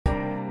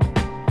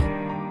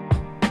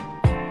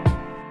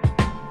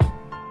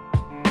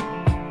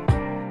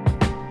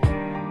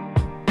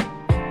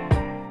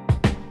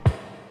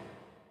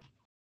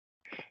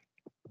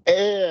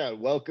And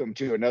welcome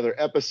to another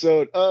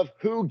episode of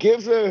Who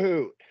Gives a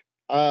Hoot,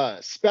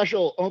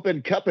 special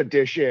Open Cup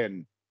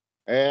edition.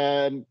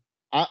 And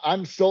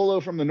I'm solo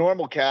from the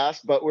normal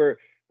cast, but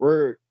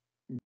we're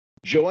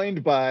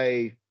joined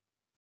by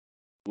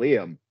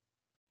Liam.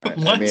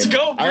 Let's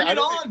go. Bring it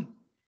on.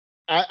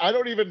 I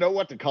don't even know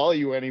what to call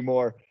you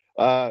anymore.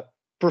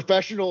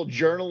 Professional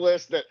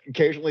journalist that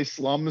occasionally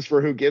slums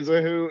for Who Gives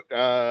a Hoot.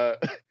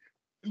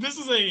 This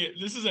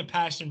is a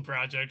passion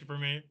project for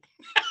me.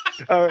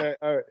 All right.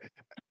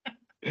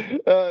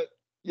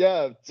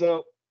 Yeah.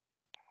 So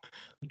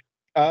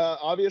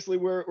obviously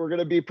we're going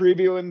to be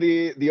previewing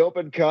the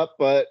Open Cup,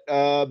 but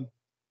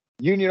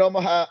Union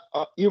Omaha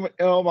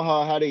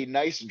had a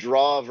nice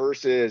draw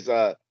versus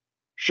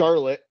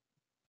Charlotte.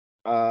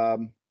 Nap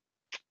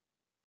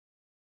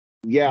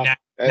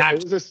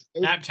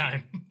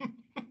time.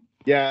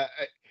 Yeah,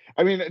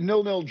 I mean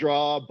 0-0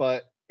 draw,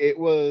 but it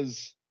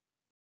was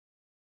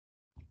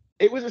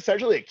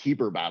essentially a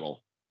keeper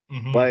battle.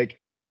 Mm-hmm. Like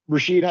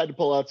Rashid had to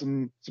pull out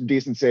some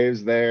decent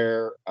saves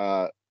there.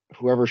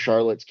 Whoever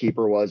Charlotte's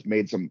keeper was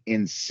made some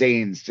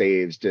insane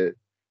saves to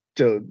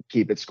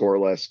keep it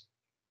scoreless.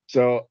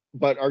 So,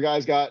 but our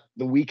guys got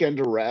the weekend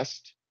to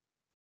rest.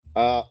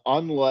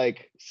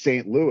 Unlike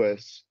St.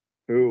 Louis,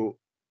 who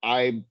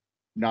I'm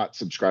not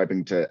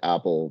subscribing to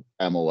Apple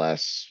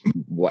MLS,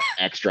 what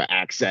extra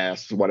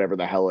access, whatever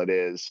the hell it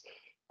is.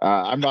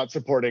 I'm not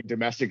supporting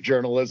domestic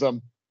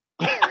journalism.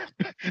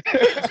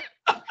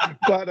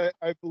 But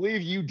I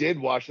believe you did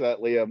watch that,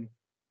 Liam.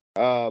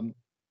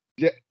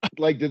 Did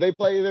they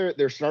play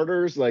their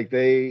starters? Let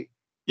me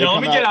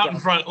get out in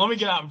front. Let me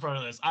get out in front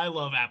of this. I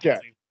love Apple yeah.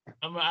 TV.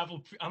 I'm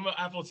an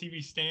Apple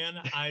TV stan.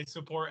 I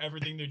support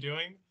everything they're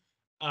doing.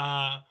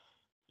 I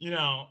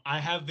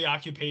have the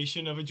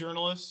occupation of a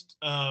journalist,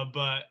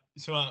 but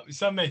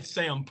some may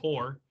say I'm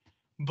poor,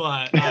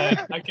 but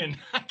I can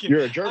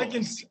You're a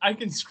journalist. I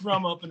can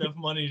scrum up enough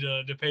money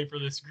to pay for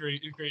this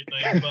great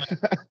thing. But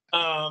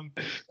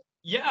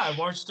I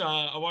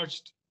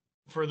watched.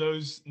 For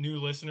those new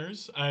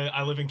listeners,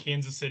 I live in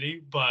Kansas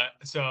City, but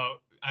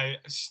so I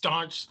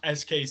staunch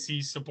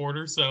SKC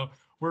supporter. So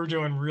we're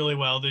doing really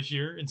well this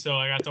year, and so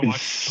I got to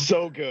watch.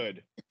 So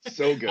good.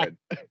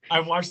 I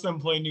watched them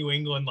play New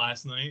England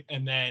last night,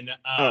 and then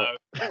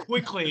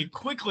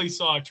quickly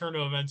saw a turn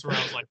of events where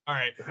I was like, all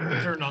right,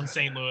 I'm turning on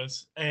St.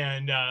 Louis.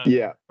 And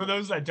for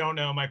those that don't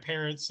know, my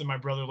parents and my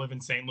brother live in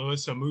St.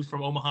 Louis, so I moved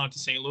from Omaha to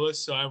St. Louis.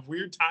 So I have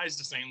weird ties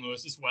to St.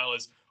 Louis as well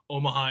as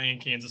Omaha and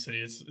Kansas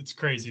City. It's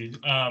crazy.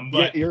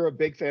 But you're a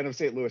big fan of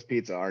St. Louis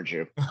pizza, aren't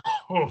you?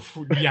 Oh,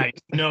 yikes.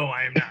 No,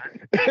 I am not.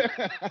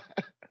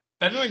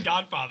 Better than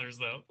Godfather's,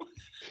 though.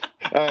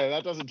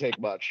 That doesn't take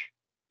much.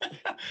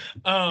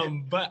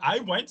 But I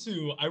went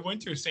to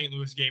a St.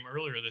 Louis game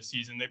earlier this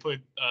season. They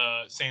played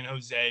San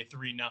Jose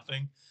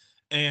 3-0.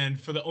 And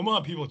for the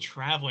Omaha people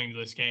traveling to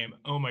this game,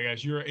 oh my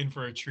gosh, you're in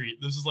for a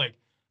treat. This is like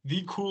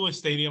the coolest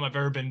stadium I've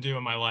ever been to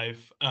in my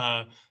life.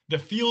 The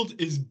field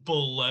is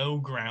below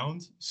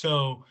ground,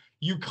 so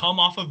you come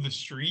off of the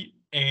street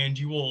and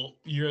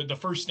the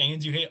first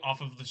stands you hit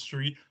off of the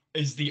street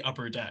is the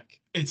upper deck.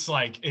 It's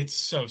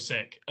so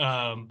sick.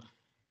 That's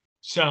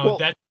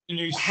the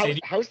new city.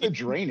 How's the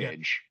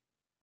drainage?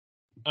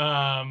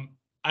 I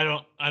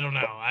don't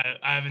know. I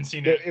haven't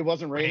seen it. It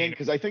wasn't raining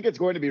because I think it's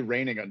going to be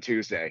raining on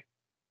Tuesday.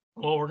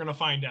 Well, we're gonna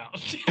find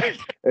out.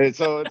 And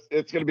so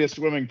it's going to be a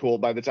swimming pool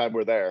by the time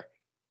we're there.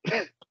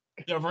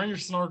 Yeah, bring your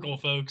snorkel,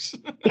 folks.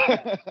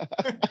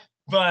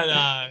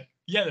 But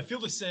the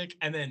field is sick,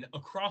 and then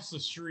across the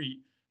street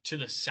to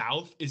the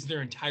south is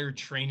their entire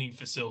training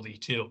facility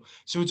too.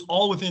 So it's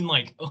all within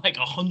like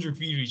 100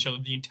 feet of each other,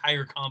 the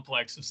entire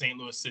complex of St.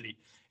 Louis City.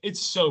 It's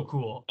so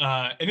cool.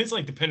 And it's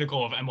like the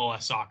pinnacle of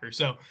MLS soccer.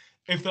 So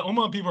if the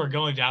Omaha people are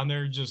going down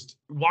there, just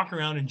walk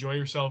around, enjoy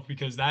yourself,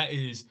 because that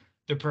is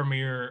the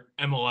premier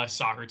MLS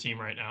soccer team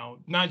right now.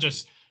 Not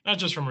just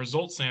from a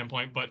result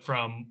standpoint, but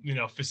from,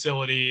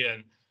 facility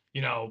and,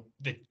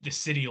 the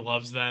city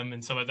loves them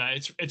and stuff like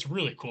that. It's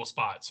really cool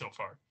spot so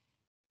far.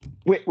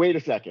 Wait a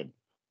second.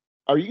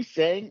 Are you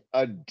saying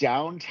a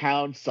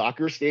downtown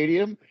soccer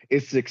stadium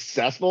is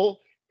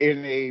successful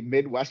in a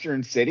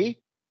Midwestern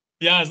city?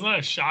 Yeah, isn't that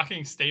a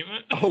shocking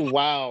statement? Oh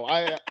wow.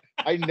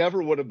 I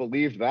never would have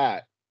believed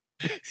that.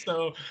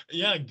 So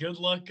yeah, good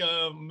luck,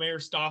 Mayor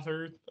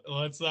Stothard.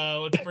 Let's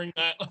bring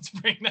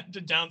that to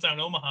downtown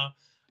Omaha,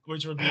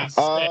 which would be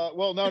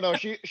well no,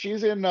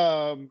 she's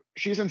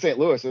in St.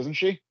 Louis, isn't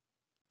she?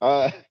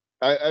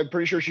 I'm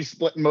pretty sure she's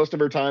splitting most of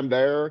her time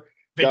there.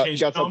 Vacation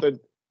got something.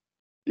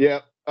 Yeah.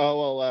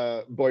 Oh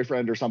well,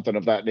 boyfriend or something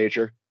of that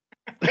nature.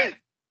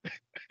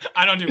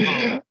 I don't do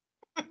home.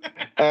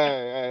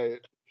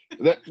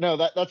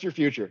 That's your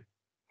future.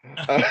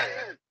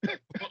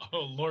 Oh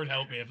Lord,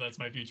 help me if that's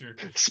my future.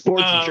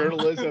 Sports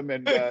journalism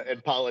and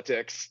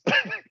politics.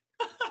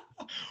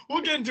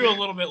 We'll get into it a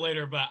little bit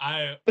later, but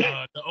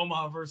the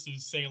Omaha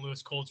versus St.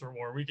 Louis culture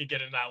war, we could get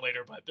into that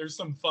later, but there's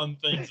some fun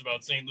things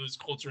about St. Louis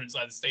culture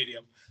inside the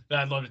stadium that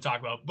I'd love to talk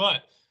about.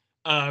 But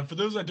For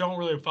those that don't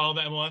really follow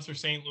the MLS or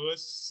St.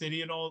 Louis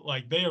City and all,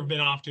 like they have been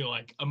off to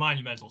like a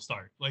monumental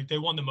start. Like they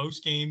won the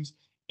most games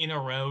in a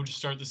row to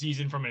start the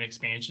season from an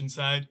expansion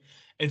side.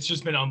 It's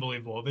just been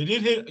unbelievable. They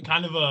did hit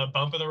kind of a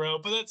bump in the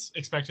road, but that's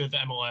expected at the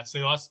MLS.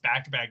 They lost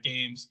back-to-back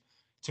games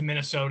to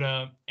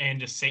Minnesota and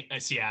to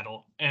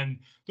Seattle, and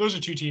those are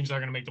two teams that are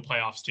going to make the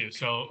playoffs too.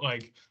 So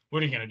like,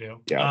 what are you going to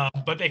do? Yeah.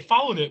 But they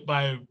followed it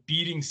by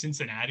beating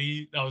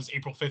Cincinnati. That was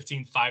April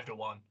 15th,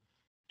 5-1.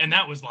 And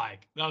that was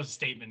a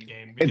statement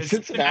game And because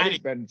Cincinnati's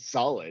been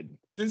solid.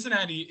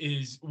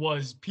 Cincinnati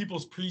was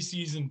people's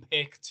preseason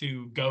pick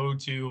to go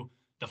to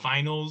the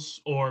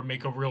finals or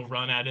make a real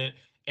run at it,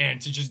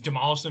 and to just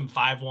demolish them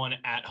 5-1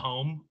 at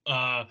home.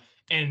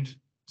 And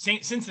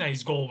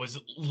Cincinnati's goal was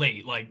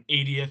late, like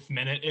 80th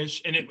minute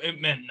ish, and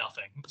it meant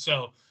nothing.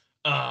 So,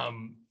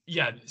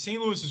 yeah,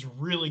 St. Louis is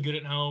really good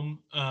at home.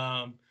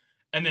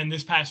 And then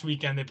this past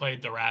weekend they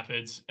played the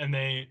Rapids and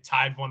they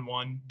tied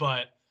 1-1,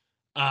 but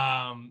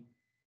um,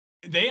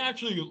 they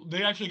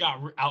actually got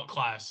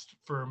outclassed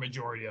for a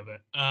majority of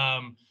it.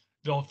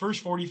 The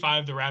first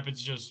 45, the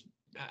Rapids just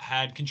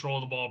had control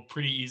of the ball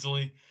pretty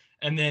easily,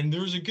 and then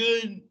there was a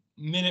good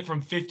minute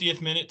from 50th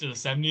minute to the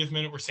 70th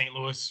minute where St.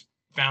 Louis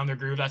found their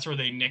groove. That's where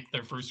they nicked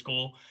their first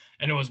goal,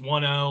 and it was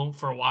 1-0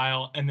 for a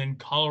while, and then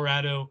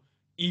Colorado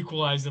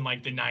equalized in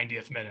like the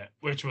 90th minute,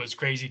 which was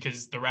crazy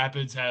because the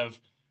Rapids have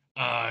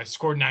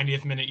scored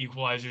 90th minute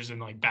equalizers in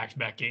like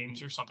back-to-back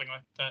games or something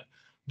like that.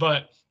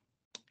 But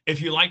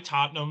if you like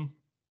Tottenham,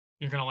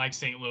 you're gonna like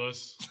St.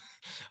 Louis.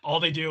 All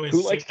they do is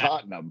who likes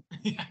Tottenham?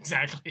 Yeah,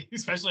 exactly.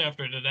 Especially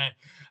after today.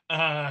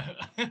 Uh,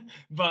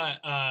 but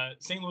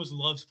St. Louis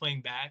loves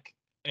playing back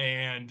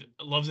and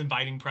loves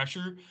inviting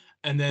pressure,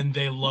 and then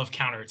they love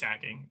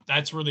counterattacking.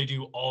 That's where they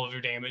do all of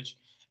their damage.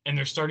 And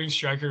their starting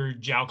striker,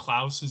 João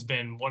Klaus, has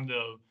been one of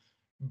the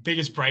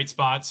biggest bright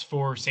spots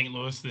for St.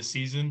 Louis this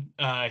season.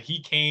 He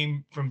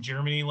came from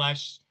Germany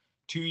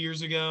 2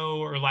 years ago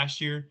or last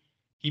year.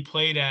 He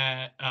played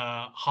at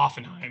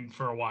Hoffenheim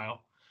for a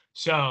while.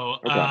 So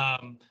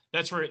Okay.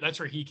 that's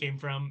where he came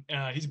from.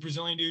 He's a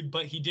Brazilian dude,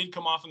 but he did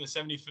come off in the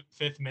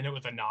 75th minute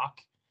with a knock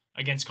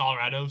against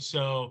Colorado.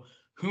 So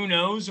who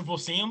knows if we'll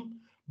see him?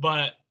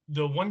 But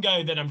the one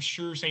guy that I'm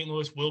sure St.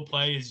 Louis will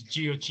play is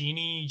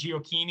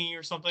Gioacchini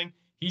or something.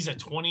 He's a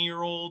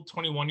 20-year-old,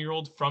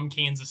 21-year-old from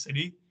Kansas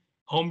City,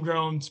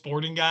 homegrown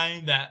sporting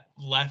guy that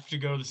left to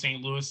go to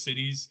St. Louis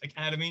City's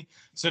academy.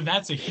 So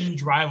that's a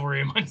huge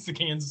rivalry amongst the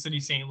Kansas City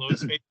St.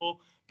 Louis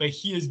faithful. But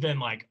he has been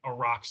like a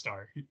rock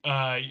star.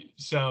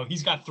 So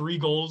he's got 3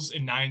 goals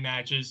in 9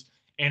 matches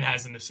and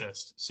has an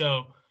assist.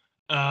 So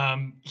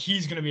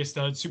he's going to be a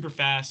stud, super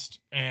fast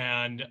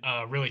and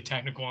really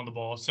technical on the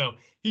ball. So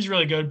he's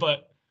really good.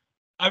 But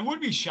I would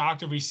be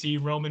shocked if we see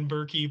Roman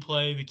Berkey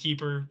play the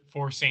keeper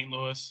for St.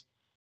 Louis.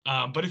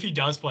 But if he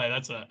does play,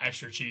 that's an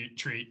extra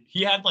treat.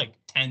 He had like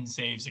 10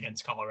 saves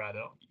against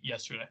Colorado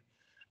yesterday.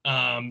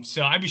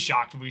 So I'd be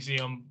shocked if we see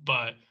him,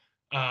 but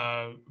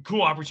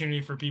cool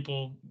opportunity for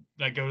people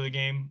that go to the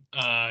game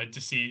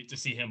to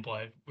see him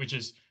play, which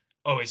is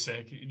always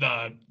sick.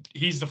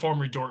 He's the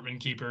former Dortmund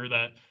keeper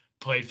that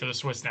played for the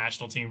Swiss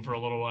national team for a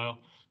little while.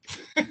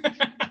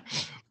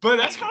 But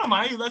that's kind of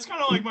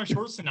like my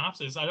short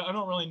synopsis. I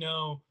don't really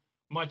know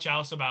much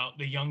else about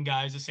the young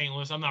guys of St.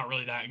 Louis. I'm not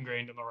really that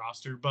ingrained in the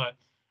roster, but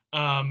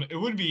it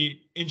would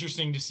be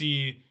interesting to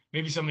see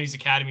maybe some of these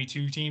Academy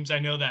 2 teams. I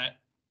know that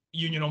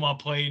Union Omaha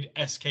played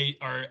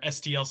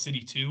STL City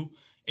 2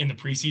 in the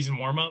preseason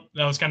warmup.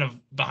 That was kind of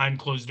behind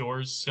closed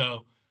doors.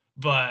 So,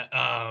 but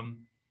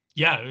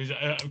yeah, it was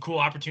a cool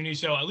opportunity.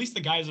 So at least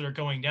the guys that are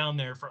going down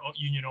there for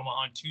Union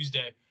Omaha on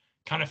Tuesday,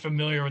 kind of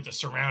familiar with the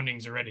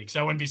surroundings already. Because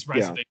I wouldn't be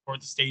surprised if they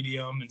toured the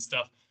stadium and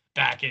stuff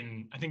back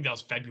in, I think that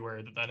was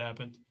February that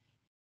happened.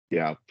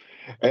 Yeah,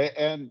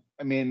 and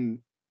I mean,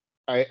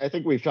 I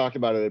think we've talked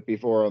about it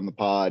before on the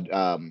pod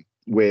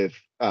with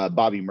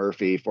Bobby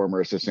Murphy, former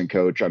assistant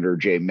coach under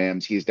Jay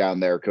Mims. He's down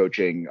there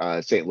coaching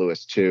St.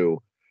 Louis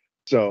too.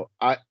 So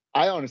I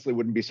honestly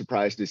wouldn't be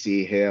surprised to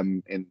see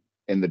him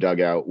in the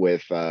dugout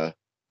with the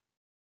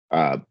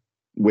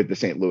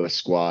St. Louis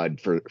squad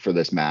for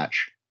this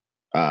match.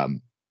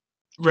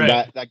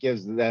 Right. That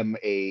gives them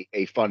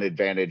a fun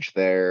advantage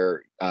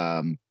there.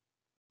 You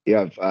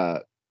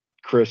have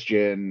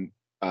Christian,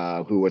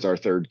 who was our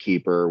third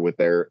keeper with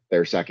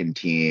their second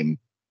team.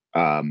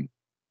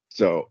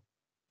 So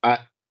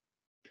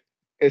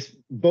it's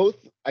both.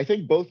 I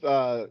think both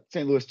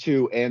St. Louis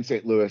 2 and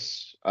St.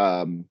 Louis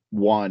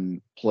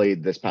 1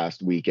 played this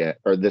past weekend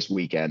or this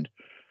weekend,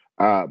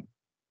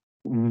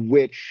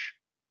 which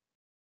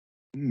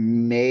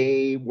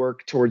may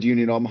work towards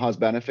Union Omaha's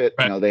benefit.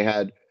 Right. You know, they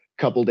had a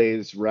couple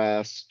days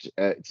rest.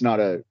 It's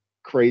not a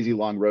crazy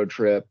long road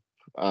trip.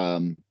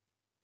 A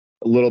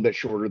little bit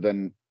shorter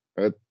than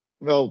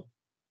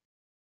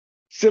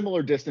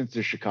similar distance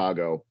to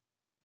Chicago,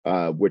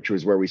 which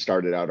was where we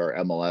started out our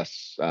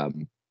MLS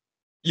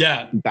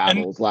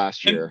battles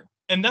last year.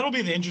 And that'll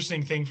be the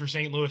interesting thing for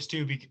St. Louis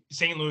too,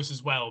 St. Louis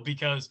as well,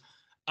 because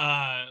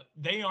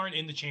They aren't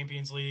in the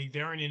Champions League.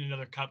 They aren't in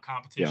another cup Yeah.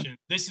 competition.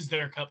 This is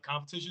their cup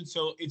competition.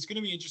 So it's going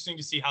to be interesting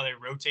to see how they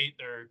rotate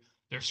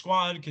their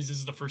squad, because this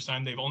is the first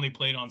time they've only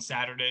played on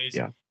Saturdays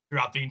Yeah.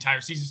 throughout the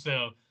entire season.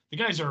 So the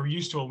guys are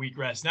used to a week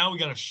rest. Now we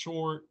got a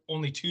short,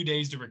 only 2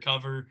 days to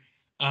recover.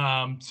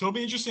 So it'll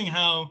be interesting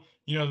how,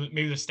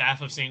 maybe the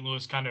staff of St.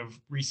 Louis kind of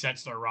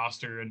resets their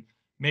roster, and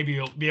maybe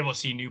you'll be able to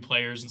see new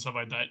players and stuff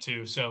like that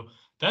too. So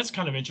that's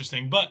kind of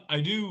interesting. But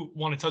I do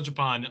want to touch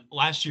upon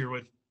last year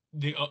with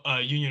the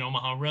Union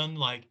Omaha run.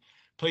 Like,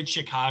 played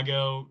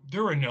Chicago,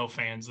 there were no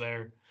fans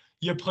there.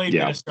 You played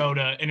Yeah.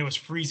 Minnesota and it was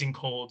freezing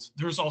cold.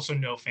 There's also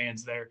no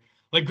fans there.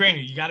 Like,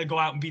 granted, you got to go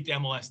out and beat the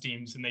MLS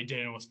teams, and they did,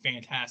 and it was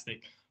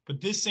fantastic.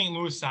 But this St.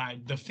 Louis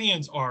side, the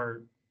fans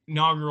are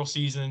inaugural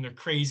season. They're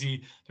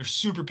crazy. They're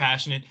super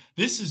passionate.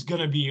 This is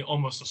going to be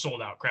almost a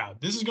sold out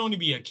crowd. This is going to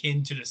be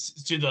akin to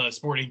the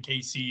Sporting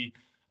KC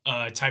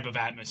type of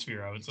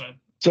atmosphere, I would say.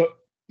 So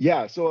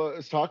yeah, so I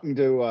was talking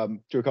to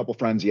a couple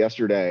friends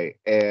yesterday,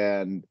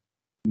 and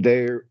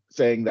they're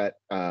saying that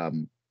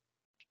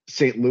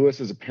St. Louis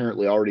has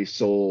apparently already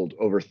sold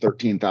over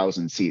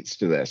 13,000 seats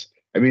to this.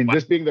 I mean, Wow.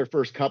 this being their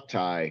first cup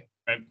tie,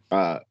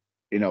 Right.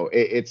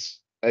 it's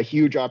a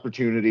huge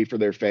opportunity for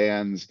their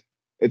fans.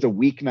 It's a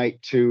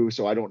weeknight too,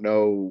 so I don't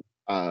know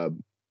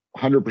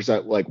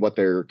 100% like what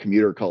their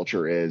commuter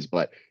culture is,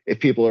 but if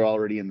people are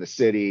already in the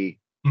city,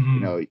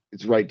 Mhm.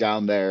 it's right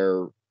down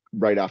there,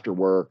 right after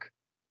work.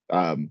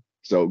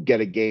 So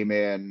get a game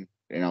in.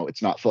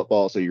 It's not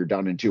football, so you're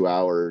done in 2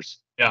 hours.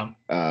 Yeah.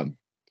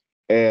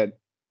 And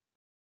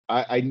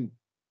I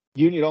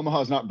Union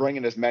Omaha is not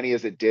bringing as many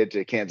as it did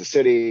to Kansas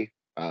City,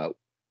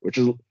 which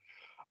is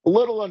a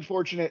little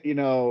unfortunate.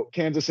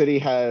 Kansas City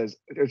has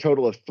a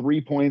total of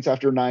 3 points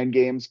after 9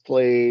 games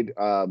played,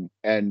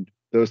 and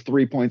those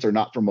 3 points are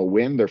not from a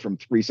win; they're from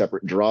 3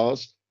 separate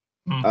draws.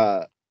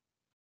 Mm.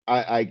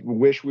 I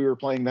wish we were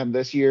playing them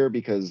this year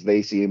because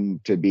they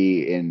seem to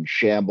be in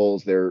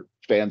shambles. Their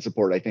fan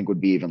support, I think, would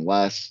be even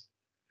less.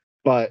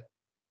 But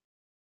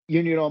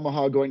Union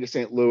Omaha going to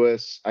St.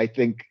 Louis, I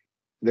think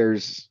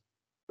there's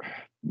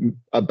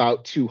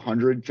about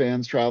 200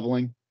 fans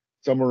traveling,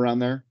 somewhere around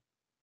there.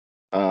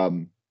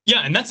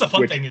 Yeah, and that's the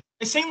fun Which, thing.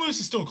 St. Louis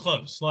is still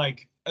close.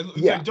 Like,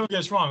 yeah, don't get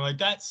us wrong. Like,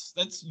 that's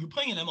you're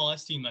playing an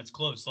MLS team that's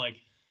close. Like,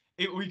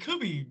 we could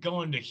be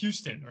going to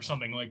Houston or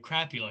something like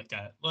crappy like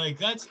that. Like,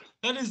 that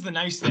is the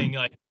nice thing.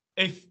 Like,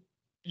 if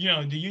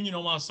the Union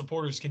Omaha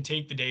supporters can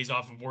take the days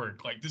off of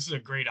work, like, this is a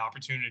great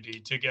opportunity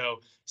to go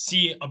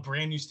see a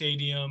brand new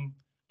stadium,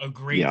 a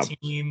great yeah,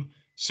 team,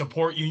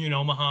 support Union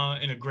Omaha,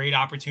 and a great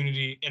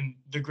opportunity in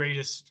the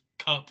greatest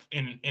cup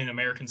in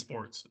American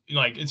sports.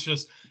 Like, it's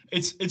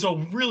a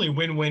really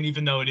win-win,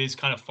 even though it is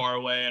kind of far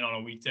away and on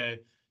a weekday,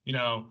 you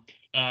know.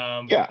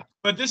 yeah,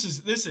 But this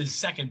is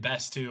second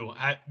best to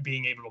at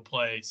being able to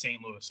play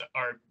St. Louis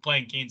or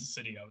playing Kansas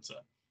City, I would say.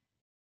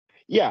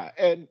 yeah.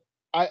 And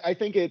I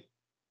think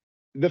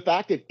the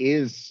fact it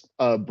is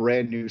a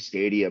brand new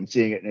stadium,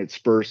 seeing it in its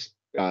first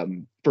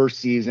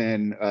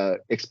season,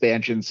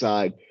 expansion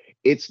side,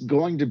 it's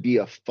going to be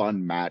a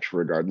fun match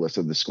regardless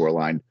of the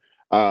scoreline.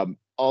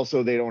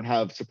 Also, they don't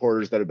have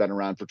supporters that have been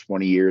around for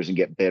 20 years and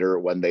get bitter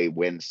when they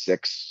win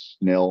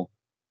 6-0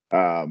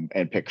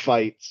 and pick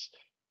fights.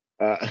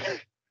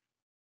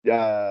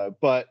 Uh,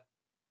 but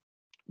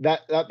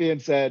that being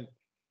said,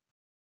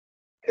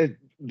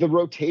 the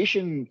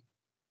rotation,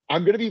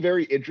 I'm going to be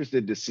very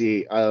interested to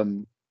see.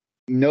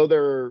 Know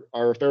there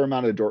are a fair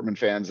amount of Dortmund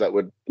fans that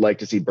would like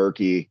to see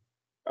Berkey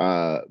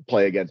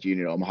play against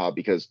Union Omaha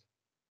because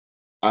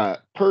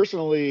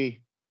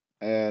personally,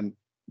 and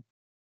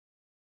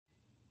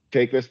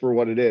take this for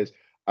what it is,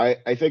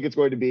 I think it's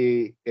going to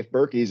be, if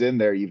Berkey's in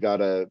there, you've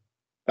got a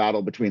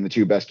battle between the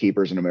 2 best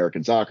keepers in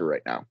American soccer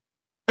right now.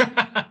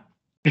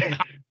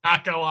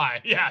 not gonna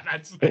lie, yeah,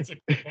 that's a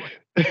good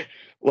point.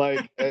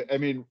 Like, I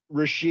mean,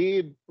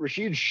 Rashid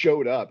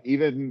showed up,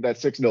 even that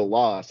 6-0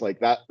 loss. Like,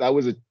 that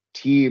was a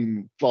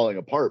team falling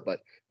apart, but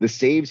the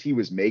saves he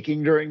was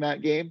making during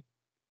that game,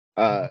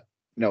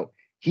 no,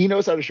 he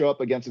knows how to show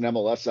up against an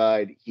MLS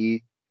side.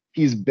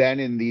 He's been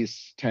in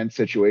these tense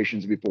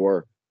situations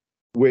before,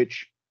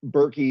 which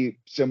Berkey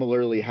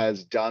similarly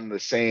has done the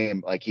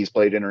same. Like, he's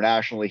played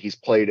internationally, he's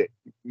played at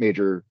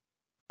major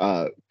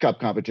cup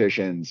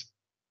competitions,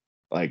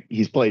 like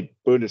he's played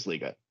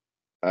Bundesliga,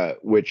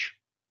 which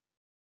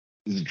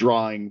is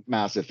drawing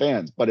massive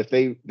fans. But if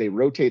they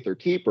rotate their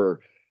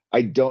keeper,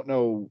 I don't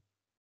know.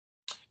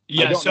 I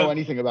Yeah, don't know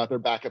anything about their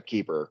backup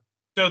keeper.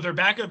 so their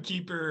backup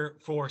keeper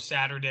for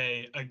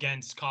Saturday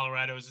against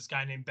Colorado is this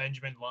guy named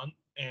Benjamin Lund,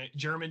 a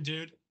German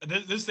dude.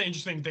 This is the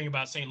interesting thing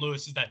about St.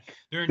 Louis, is that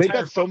their They've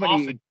entire got so front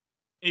office many.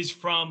 is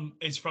from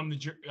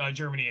the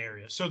Germany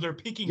area. So they're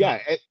picking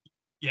up. Yeah,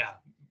 Yeah,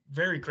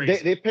 very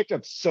crazy. they've picked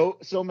up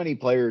so many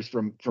players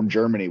from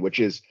Germany, which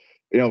is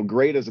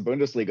great as a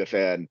Bundesliga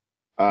fan.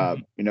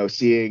 Mm-hmm.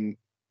 Seeing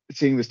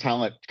this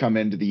talent come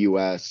into the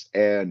U.S.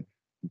 and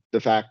the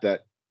fact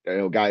that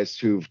guys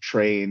who've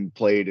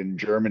played in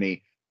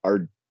Germany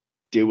are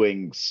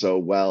doing so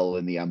well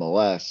in the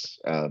MLS.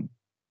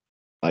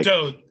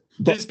 So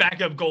This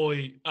backup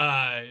goalie,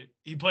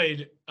 he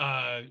played,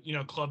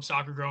 club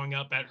soccer growing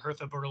up at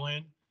Hertha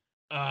Berlin.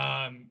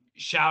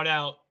 Shout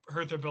out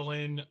Hertha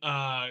Berlin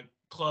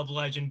club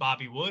legend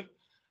Bobby Wood.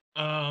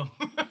 Um,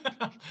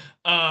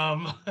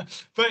 um,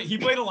 but he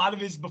played a lot of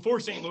his before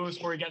St. Louis,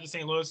 where he got to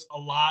St. Louis, a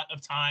lot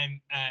of time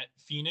at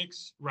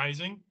Phoenix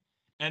Rising,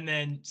 and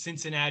then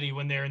Cincinnati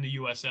when they're in the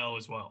USL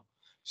as well.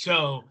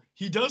 So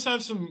he does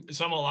have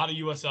a lot of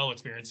USL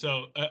experience.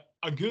 So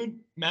a good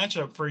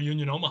matchup for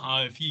Union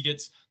Omaha if he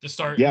gets the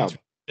start in Yeah. the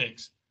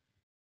 26.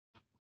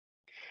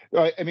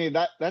 I mean,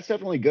 that's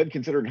definitely good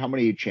considering how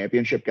many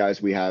championship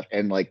guys we have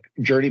and like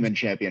journeyman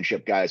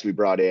championship guys we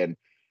brought in,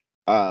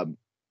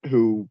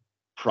 who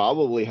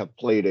probably have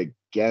played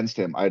against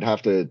him. I'd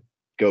have to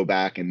go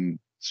back and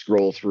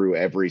scroll through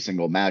every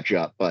single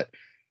matchup, but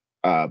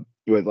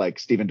with like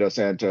Steven Dos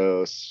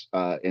Santos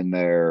in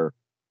there,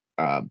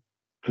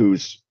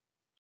 who's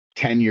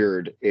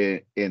tenured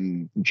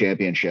in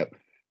championship,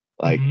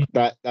 like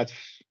that's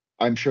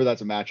I'm sure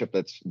that's a matchup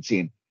that's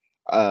seen.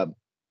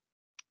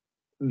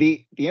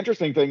 The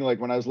interesting thing, like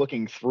when I was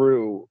looking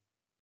through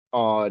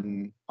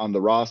on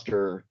the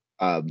roster,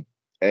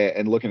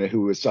 and looking at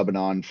who was subbing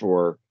on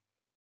for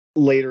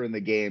later in the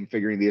game,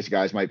 figuring these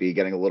guys might be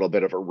getting a little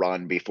bit of a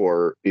run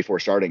before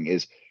starting,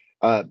 is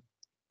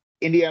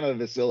Indiana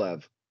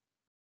Vasiliev,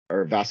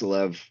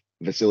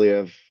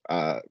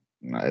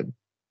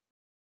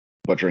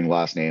 butchering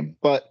last name,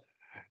 but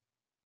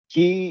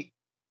he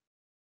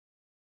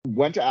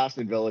went to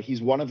Aston Villa.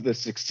 He's one of the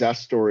success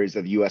stories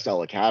of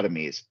USL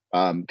academies,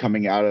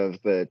 coming out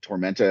of the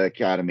Tormenta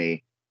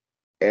Academy,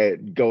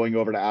 going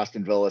over to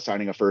Aston Villa,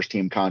 signing a first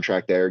team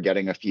contract there,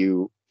 getting a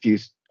few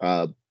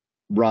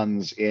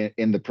runs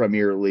in the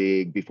Premier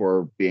League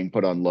before being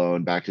put on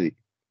loan back to the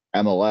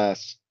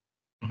MLS.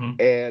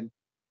 And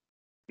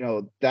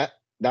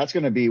that's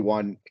going to be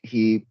one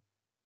he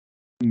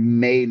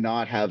may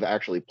not have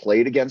actually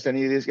played against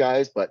any of these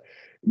guys, but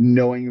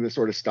knowing the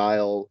sort of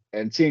style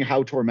and seeing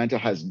how Tormenta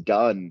has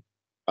done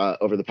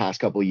over the past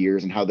couple of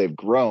years and how they've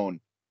grown,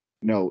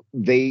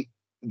 they've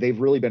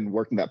really been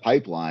working that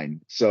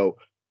pipeline. So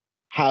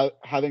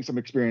having some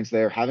experience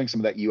there, having some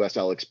of that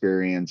USL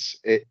experience,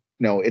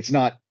 it's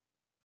not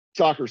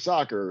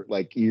soccer.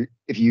 Like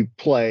if you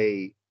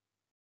play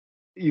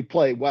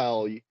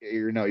well,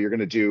 you're going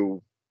to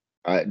do.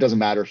 It doesn't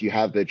matter if you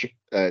have the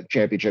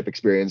championship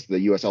experience,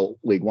 the USL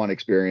League One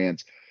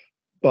experience,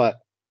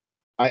 but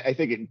I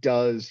think it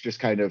does just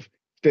kind of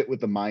fit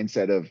with the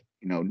mindset of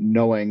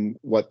knowing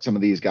what some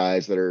of these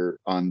guys that are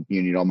on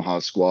Union Omaha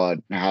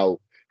squad, how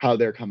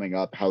they're coming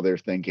up, how they're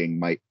thinking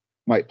might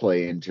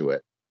play into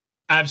it.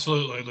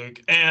 Absolutely,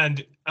 Luke.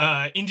 And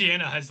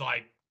Indiana has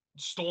like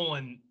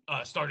stolen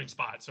starting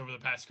spots over the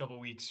past couple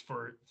of weeks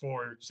for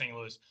St.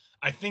 Louis.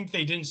 I think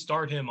they didn't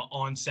start him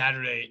on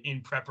Saturday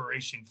in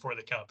preparation for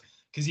the Cup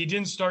because he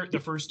didn't start the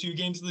first two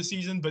games of the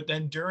season, but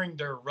then during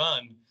their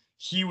run,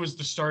 he was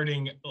the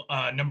starting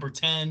number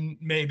 10,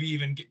 maybe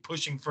even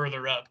pushing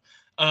further up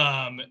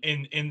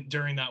in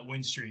during that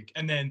win streak.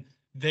 And then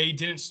they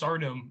didn't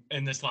start him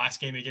in this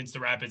last game against the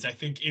Rapids, I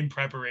think in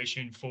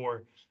preparation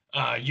for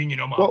Union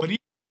Omaha. But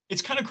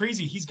it's kind of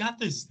crazy. He's got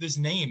this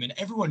name and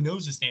everyone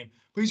knows his name,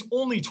 but he's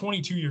only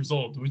 22 years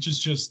old, which is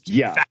just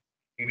fascinating.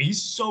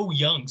 He's so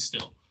young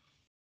still.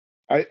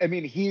 I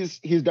mean, he's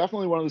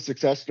definitely one of the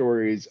success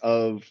stories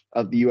of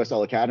the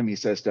USL Academy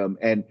system,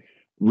 and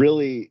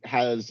really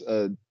has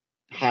a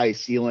high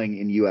ceiling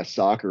in U.S.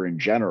 soccer in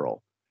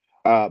general.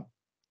 But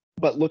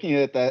looking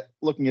at the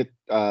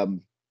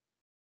FOTMob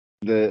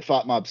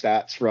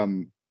stats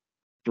from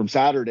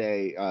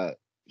Saturday,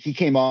 he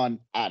came on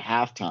at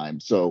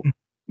halftime. So,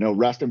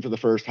 rest him for the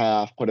first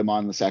half, put him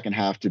on the second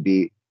half to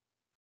be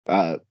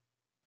an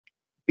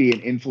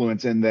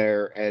influence in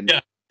there. And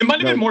yeah, it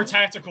might have been more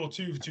tactical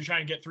too to try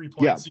and get 3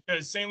 points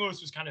because St.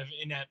 Louis was kind of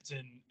inept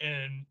in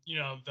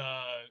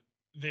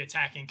the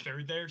attacking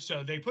third there.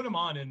 So they put him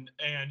on and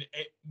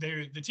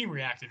the team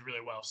reacted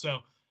really well. So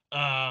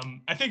I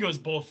think it was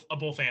both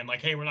and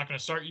like, hey, we're not going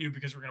to start you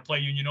because we're going to play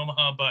Union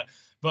Omaha, but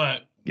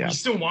we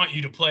still want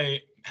you to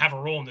have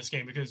a role in this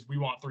game because we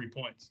want 3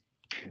 points.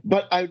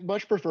 But I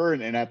much prefer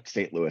an inept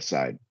St. Louis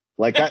side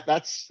like that.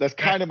 That's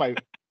kind of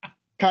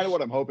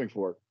what I'm hoping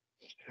for.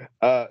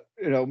 More.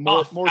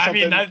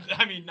 Something... that's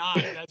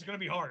going to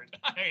be hard.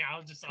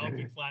 I'll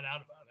be flat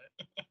out about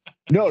it.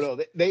 No,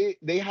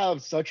 they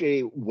have such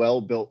a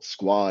well-built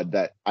squad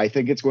that I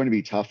think it's going to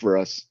be tough for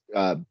us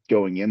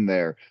going in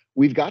there.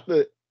 We've got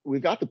the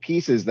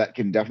pieces that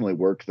can definitely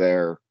work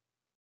there.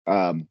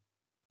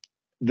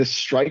 The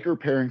striker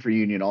pairing for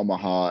Union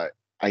Omaha,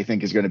 I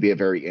think, is going to be a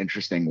very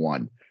interesting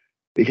one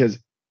because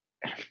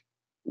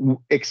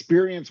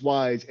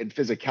experience-wise and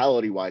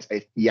physicality-wise,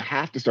 you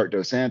have to start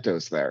Dos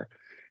Santos there.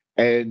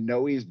 And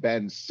Noe's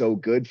been so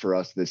good for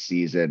us this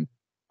season,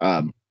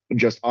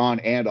 just on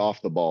and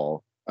off the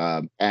ball,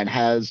 and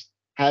has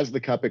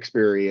the cup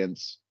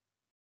experience.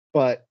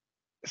 But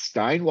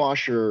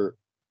Steinwasser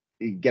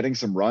getting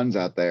some runs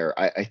out there,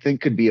 I think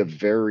could be a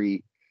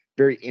very,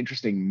 very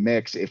interesting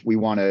mix if we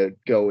want to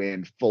go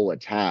in full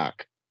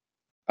attack.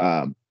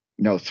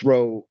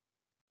 throw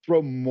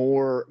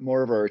more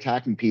of our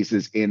attacking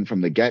pieces in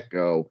from the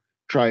get-go,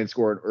 try and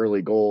score an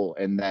early goal,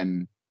 and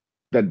then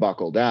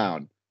buckle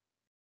down.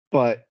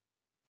 But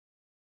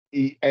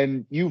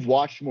and you've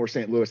watched more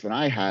St. Louis than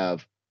I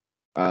have,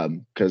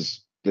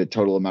 because the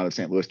total amount of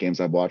St. Louis games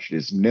I've watched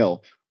is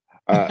nil.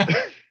 But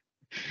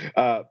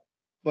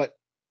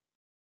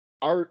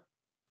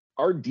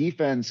our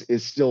defense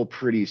is still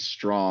pretty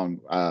strong.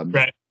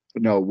 Right.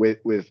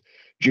 With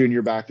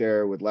Junior back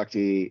there, with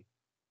Lecty,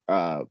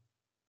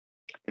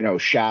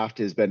 Shaft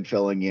has been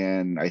filling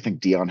in. I think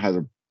Dion has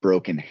a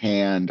broken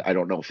hand. I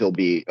don't know if he'll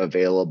be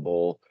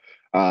available.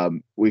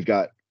 We've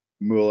got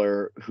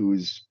Mueller,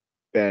 who's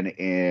been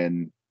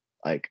in,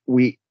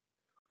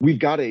 we've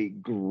got a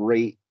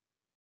great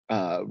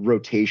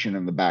rotation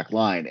in the back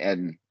line.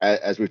 And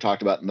as we've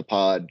talked about in the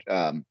pod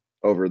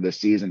over this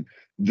season,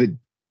 the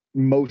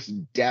most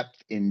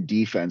depth in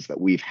defense that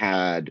we've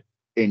had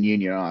in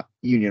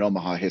Union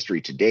Omaha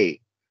history to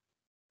date.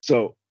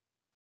 So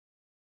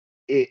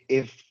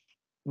if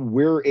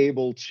we're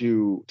able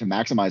to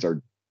maximize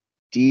our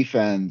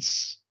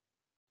defense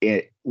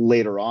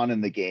later on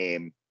in the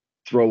game,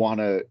 throw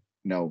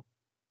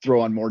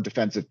on more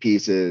defensive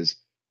pieces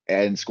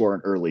and score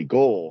an early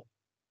goal.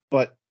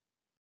 But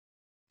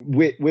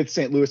with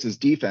St. Louis's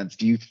defense,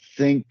 do you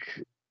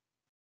think,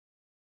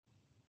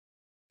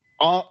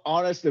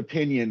 honest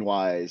opinion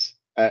wise,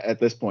 at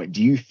this point,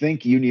 do you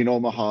think Union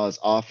Omaha's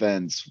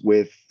offense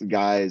with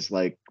guys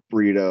like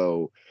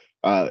Brito,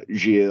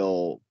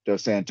 Gil,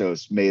 Dos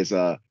Santos,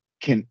 Meza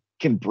can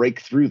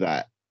break through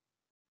that?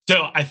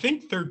 So I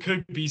think there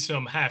could be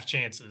some half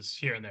chances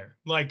here and there.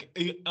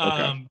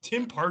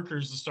 Tim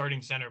Parker's the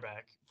starting center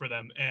back for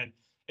them. And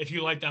if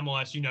you like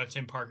MLS,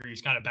 Tim Parker,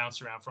 he's kind of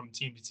bounced around from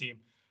team to team.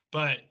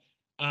 But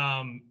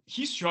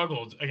he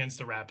struggled against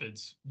the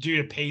Rapids due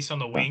to pace on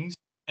the wings.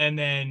 And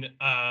then,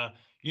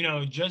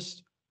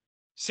 just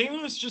St.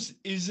 Louis just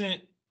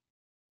isn't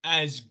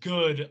as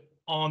good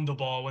on the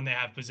ball when they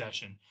have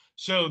possession.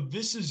 So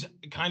this is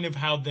kind of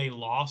how they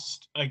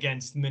lost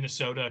against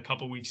Minnesota a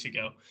couple weeks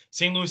ago.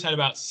 St. Louis had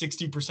about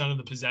 60% of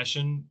the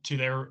possession to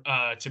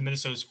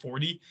Minnesota's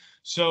 40.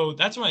 So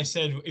that's when I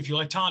said, if you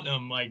like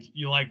Tottenham,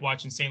 you like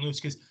watching St. Louis,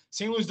 because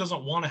St. Louis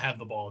doesn't want to have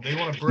the ball. They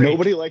want to break.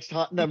 Nobody likes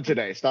Tottenham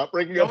today. Stop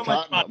bringing up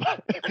Tottenham.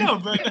 I know,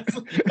 but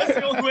that's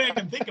the only way I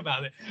can think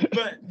about it.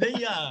 But they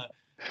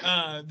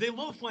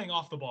love playing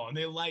off the ball, and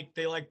they like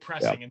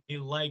pressing, and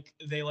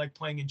they like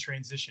playing in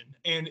transition.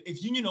 And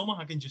if Union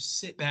Omaha can just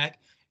sit back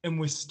and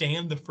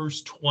withstand the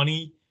first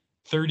 20,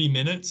 30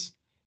 minutes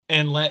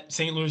and let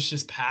St. Louis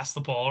just pass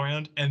the ball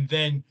around and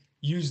then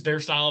use their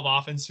style of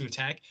offense to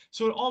attack.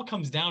 So it all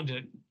comes down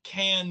to,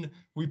 can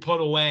we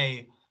put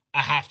away a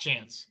half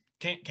chance?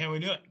 Can we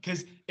do it?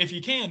 Because if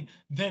you can,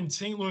 then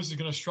St. Louis is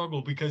going to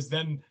struggle, because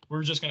then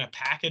we're just going to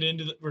pack it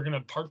we're going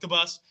to park the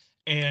bus,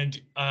 and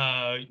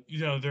they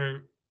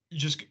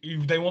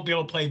won't be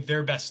able to play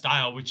their best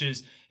style, which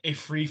is a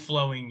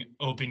free-flowing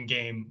open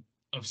game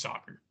of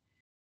soccer.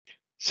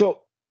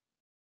 So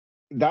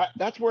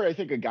that's where I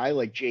think a guy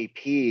like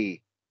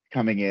JP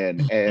coming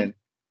in, and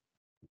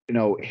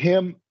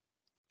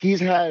he's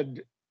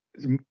had,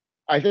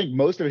 I think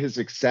most of his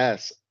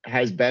success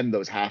has been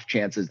those half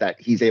chances that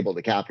he's able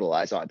to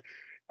capitalize on.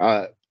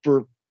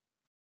 For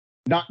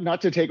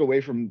not to take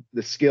away from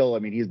the skill, I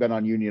mean, he's been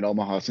on Union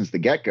Omaha since the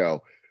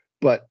get-go,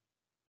 but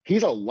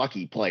he's a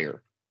lucky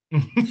player.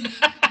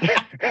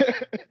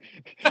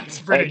 That's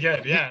pretty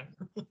good, yeah.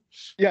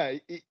 Yeah,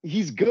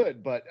 he's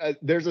good, but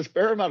there's a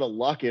fair amount of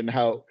luck in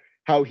how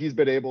he's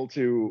been able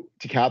to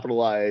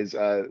capitalize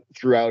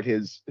throughout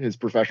his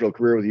professional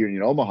career with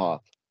Union Omaha.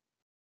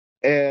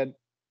 And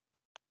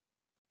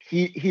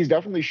he's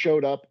definitely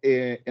showed up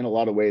in a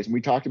lot of ways. And we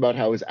talked about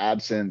how his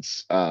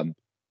absence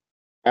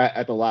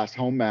at the last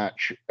home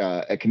match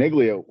at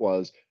Caniglia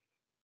was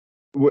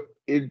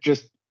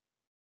just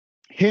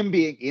him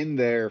being in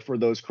there for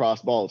those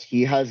cross balls.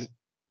 He has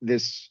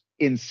this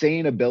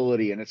insane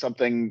ability, and it's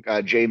something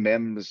Jay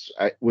Mims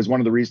was one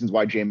of the reasons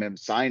why Jay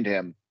Mims signed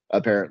him,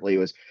 apparently,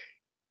 was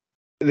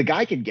the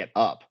guy can get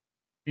up.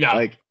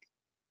 Yeah.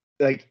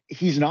 Like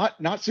he's not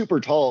super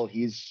tall.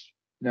 He's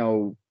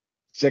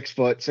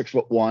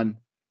 6'1",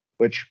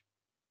 which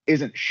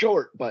isn't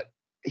short, but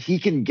he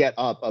can get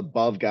up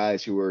above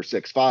guys who are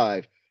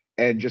 6'5"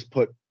 and just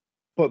put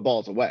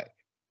balls away.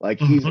 Like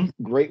he's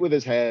great with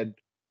his head,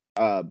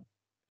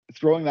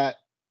 throwing that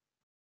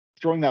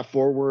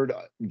forward,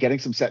 getting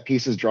some set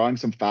pieces, drawing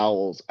some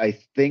fouls. I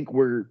think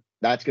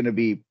that's going to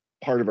be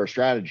part of our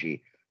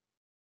strategy.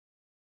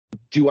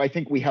 Do I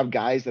think we have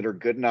guys that are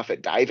good enough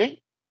at diving?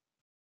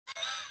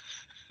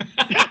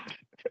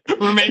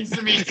 Remains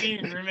to be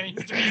seen.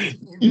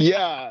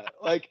 Yeah,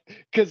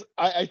 because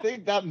I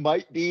think that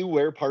might be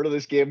where part of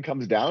this game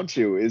comes down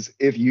to, is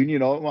if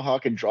Union Omaha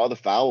can draw the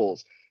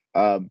fouls.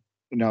 I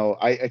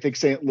think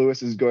St.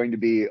 Louis is going to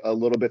be a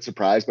little bit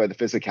surprised by the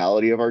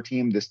physicality of our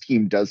team. This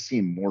team does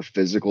seem more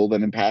physical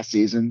than in past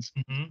seasons.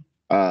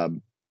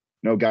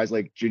 Guys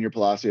like Junior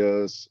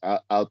Palacios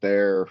out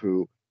there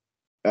who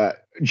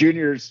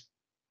Junior's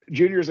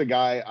a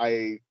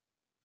guy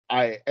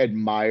I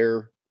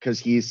admire because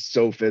he's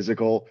so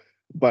physical,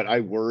 but I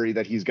worry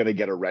that he's going to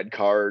get a red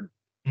card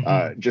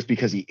just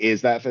because he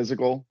is that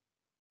physical.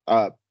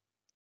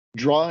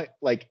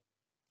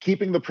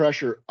 Keeping the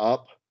pressure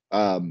up,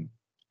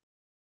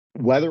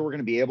 whether we're going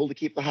to be able to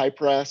keep the high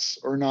press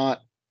or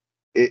not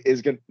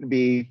is going to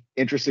be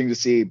interesting to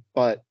see.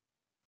 But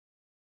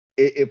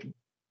if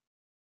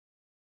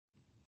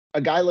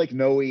a guy like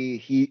Noe,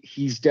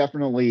 he's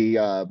definitely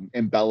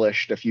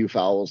embellished a few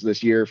fouls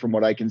this year from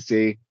what I can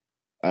see.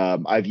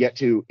 I've yet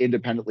to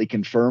independently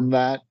confirm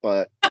that,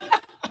 but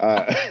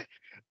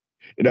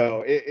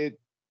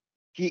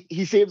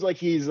he seems like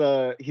he's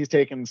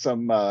taken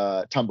some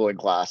tumbling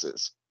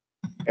classes.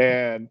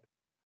 And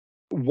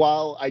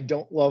while I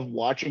don't love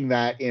watching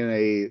that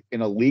in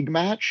a league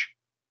match,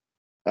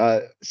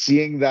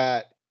 seeing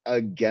that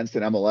against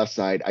an MLS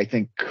side, I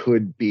think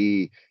could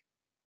be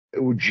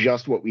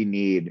just what we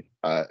need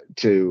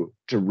to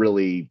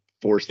really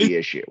force the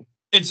issue.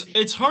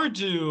 It's hard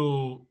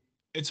to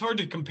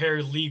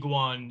compare League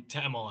One to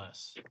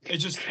MLS.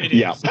 It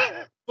Yeah. is.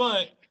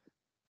 But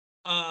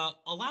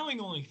allowing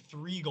only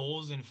 3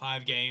 goals in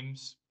 5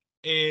 games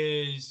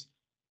is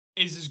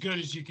as good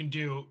as you can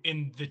do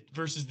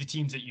versus the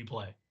teams that you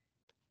play.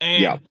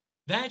 And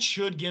that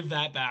should give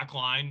that back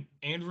line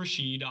and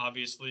Rashid,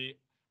 obviously.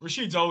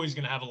 Rashid's always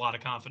going to have a lot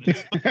of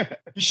confidence.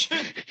 You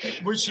should.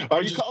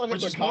 Are you calling him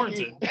the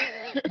warranted?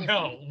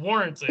 No,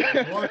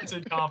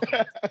 warranted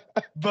confidence.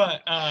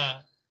 But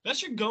that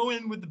should go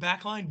in with the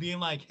back line being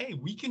like, hey,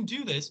 we can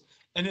do this.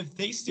 And if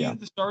they see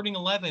the starting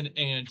 11,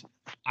 and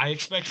I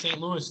expect St.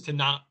 Louis to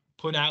not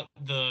put out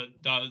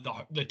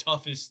the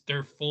toughest,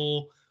 their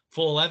full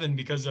 11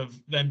 because of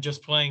them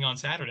just playing on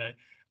Saturday,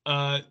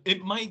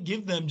 it might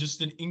give them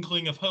just an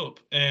inkling of hope.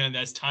 And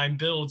as time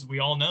builds, we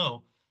all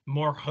know, the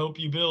more hope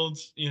you build,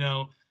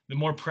 the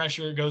more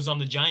pressure goes on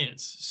the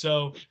Giants.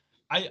 So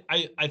I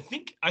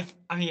mean, I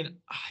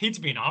hate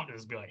to be an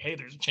optimist, be like, hey,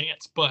 there's a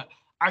chance, but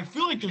I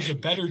feel like there's a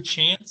better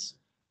chance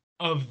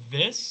of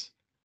this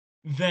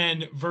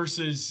than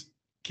versus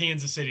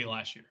Kansas City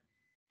last year.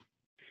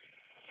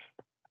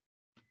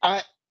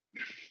 I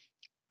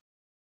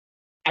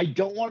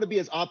don't want to be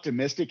as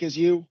optimistic as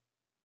you,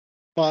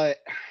 but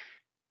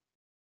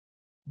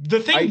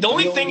the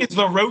only thing is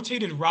the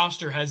rotated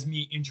roster has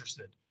me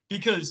interested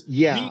because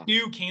we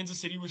knew Kansas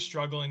City was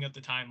struggling at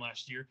the time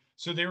last year,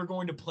 so they were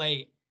going to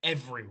play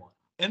everyone.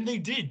 And they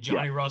did.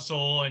 Johnny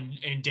Russell and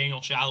Daniel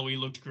Shalhoub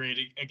looked great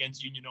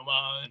against Union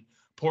Omaha and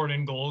poured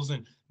in goals.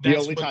 And that's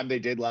the only time they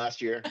did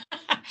last year.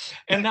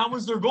 And that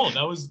was their goal.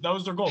 That was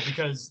their goal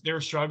because they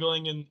were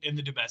struggling in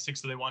the domestic,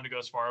 so they wanted to go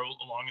as far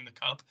along in the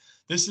cup.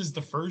 This is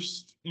the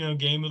first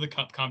game of the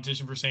cup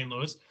competition for St.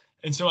 Louis,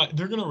 and so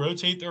they're going to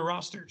rotate their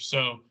roster.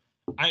 So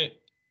I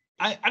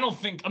don't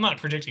think, I'm not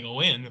predicting a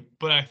win,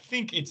 but I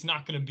think it's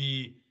not going to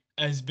be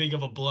as big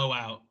of a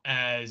blowout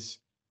as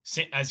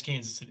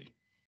Kansas City.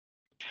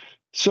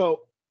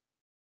 So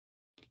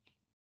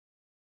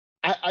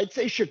I'd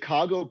say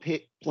Chicago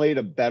played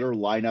a better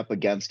lineup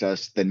against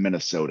us than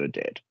Minnesota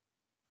did.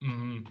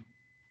 Mm-hmm.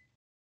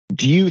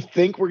 Do you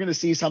think we're going to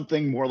see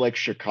something more like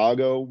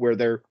Chicago where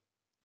they're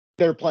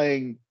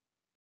playing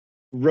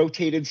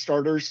rotated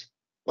starters,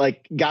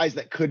 like guys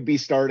that could be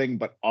starting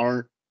but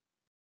aren't,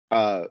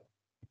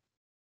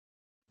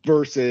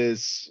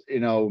 versus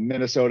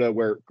Minnesota,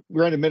 where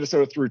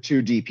Minnesota threw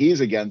 2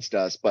 DPs against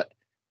us, but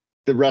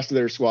the rest of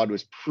their squad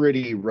was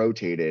pretty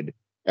rotated,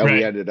 and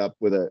we ended up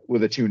with a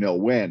 2-0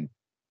 win.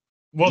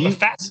 Well,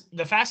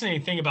 the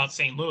fascinating thing about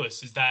St.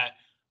 Louis is that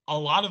a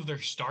lot of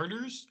their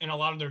starters and a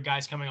lot of their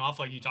guys coming off,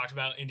 like you talked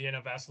about,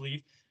 Indiana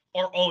Vasiliev,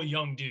 are all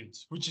young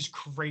dudes, which is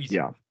crazy.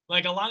 Yeah.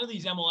 Like a lot of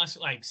these MLS,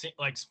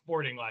 like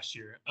Sporting last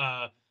year,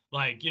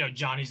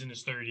 Johnny's in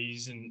his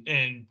 30s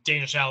and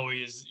Daniel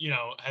Shalhoub is,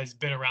 has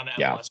been around the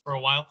MLS for a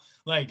while.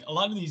 Like a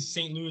lot of these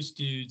St. Louis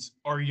dudes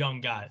are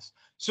young guys.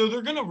 So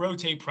they're going to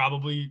rotate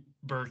probably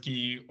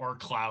Berkey or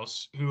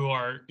Klaus, who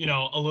are,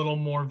 a little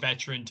more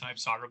veteran type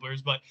soccer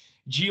players. But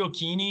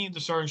Gioacchini, the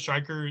starting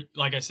striker,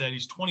 like I said,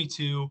 he's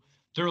 22.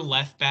 Their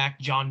left back,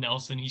 John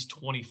Nelson, he's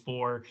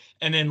 24.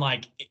 And then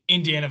like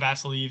Indiana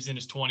Vasiliev's in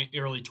his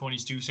early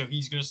 20s too. So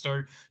he's going to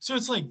start. So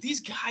it's like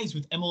these guys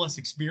with MLS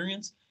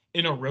experience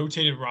in a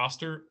rotated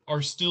roster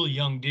are still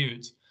young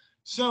dudes.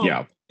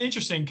 So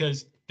interesting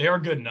because they are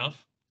good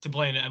enough to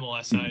play in the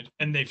MLS side,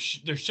 and they've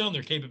shown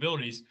their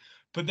capabilities,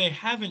 but they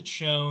haven't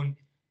shown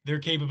their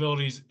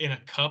capabilities in a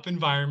cup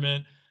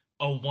environment,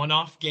 a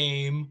one-off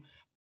game.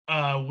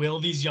 Will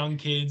these young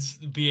kids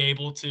be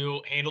able to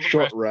handle the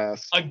pressure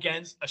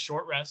against a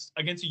short rest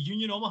against a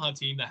Union Omaha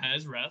team that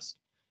has rest,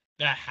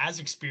 that has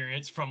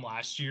experience from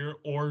last year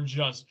or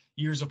just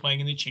years of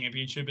playing in the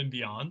championship and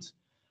beyond?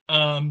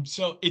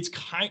 So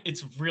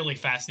it's really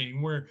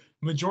fascinating where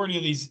majority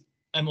of these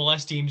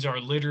MLS teams are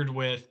littered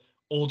with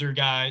older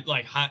guys,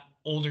 like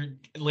older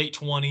late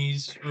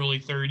 20s, early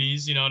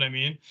 30s. You know what I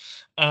mean?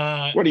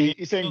 What are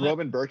you saying?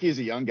 Robin Berkey is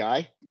a young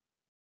guy?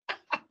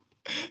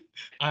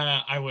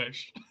 I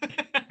wish.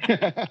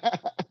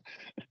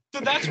 So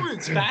that's where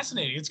it's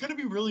fascinating. It's going to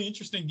be a really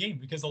interesting game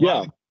because a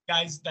lot of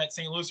guys that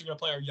St. Louis are going to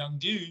play are young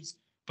dudes,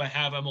 but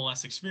have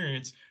MLS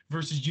experience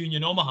versus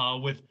Union Omaha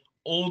with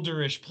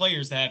olderish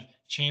players that have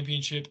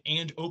championship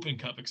and Open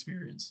Cup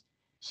experience.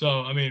 So,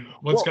 I mean,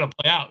 what's going to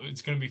play out?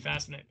 It's going to be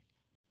fascinating.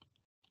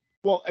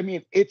 Well, I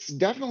mean, it's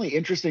definitely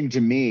interesting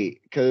to me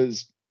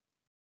because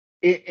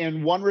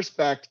in one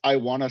respect, I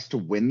want us to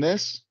win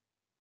this.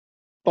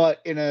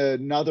 But in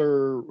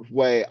another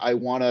way, I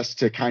want us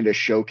to kind of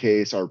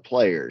showcase our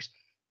players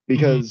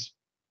because,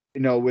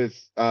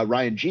 with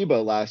Ryan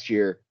Jiba last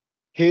year,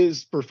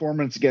 his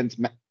performance against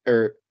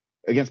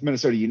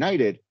Minnesota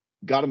United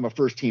got him a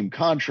first team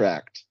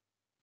contract.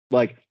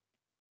 Like,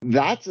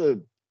 that's a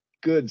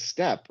good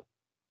step.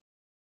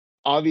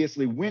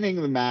 Obviously, winning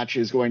the match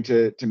is going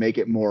to make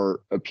it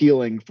more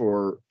appealing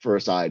for a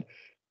side,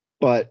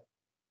 but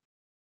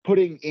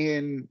putting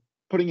in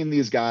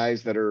these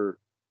guys that are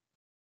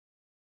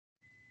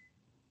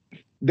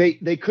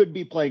they could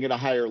be playing at a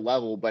higher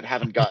level, but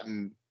haven't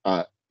gotten,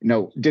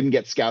 didn't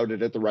get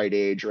scouted at the right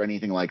age or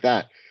anything like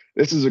that.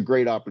 This is a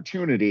great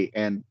opportunity.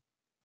 And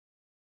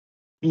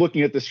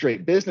looking at the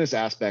straight business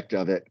aspect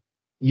of it,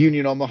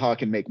 Union Omaha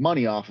can make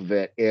money off of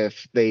it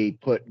if they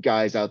put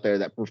guys out there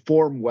that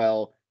perform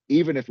well,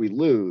 even if we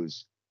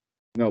lose,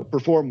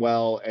 perform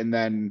well, and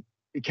then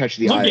catch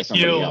the eye of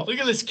somebody else. Look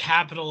at this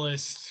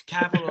capitalist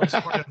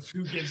part of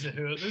who gives a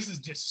hoot. This is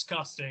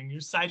disgusting. You're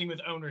siding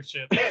with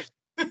ownership.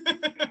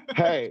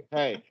 Hey.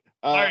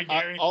 Sorry,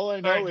 Gary. All I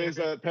know is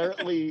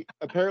apparently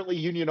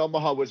Union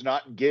Omaha was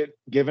not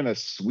given a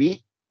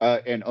suite,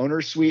 an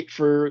owner suite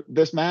for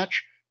this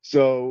match.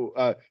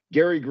 So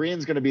Gary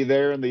Green's going to be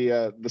there in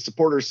the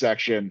supporters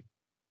section.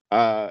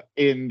 There's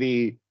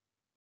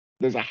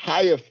a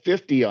high of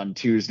 50 on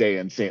Tuesday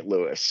in St.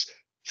 Louis.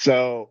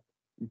 So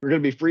we're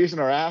going to be freezing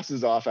our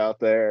asses off out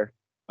there.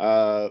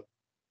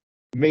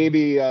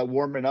 Maybe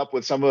warming up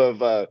with some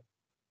of. I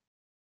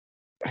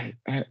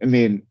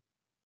mean.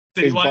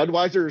 Is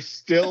Budweiser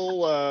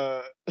still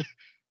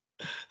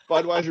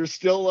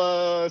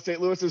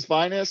St. Louis's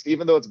finest,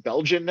 even though it's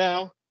Belgian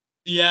now?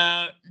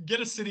 Yeah, get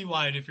a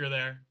citywide if you're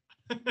there.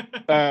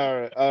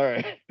 All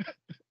right.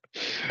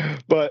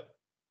 But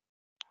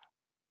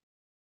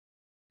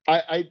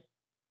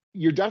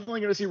you're definitely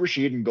going to see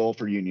Rashid in goal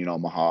for Union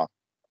Omaha.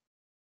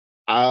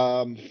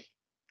 As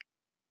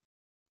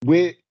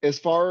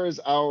far as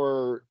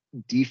our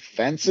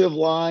defensive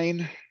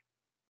line,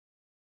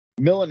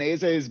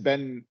 Milanese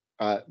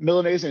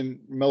and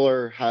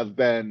Miller have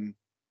been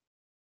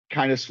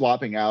kind of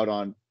swapping out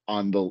on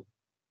the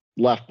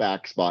left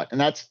back spot. And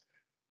that's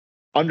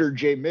under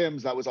Jay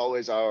Mims. That was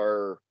always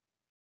our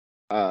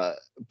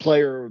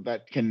player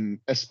that can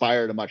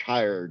aspire to much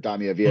higher.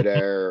 Damia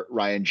Vieder,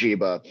 Ryan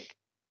Jiba.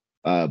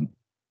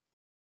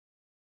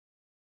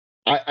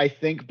 I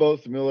think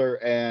both Miller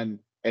and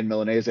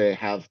Milanese they've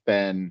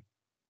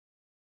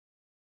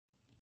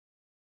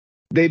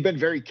been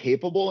very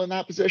capable in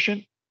that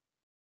position.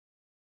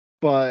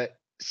 But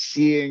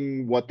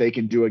seeing what they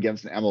can do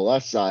against an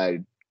MLS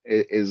side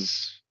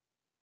is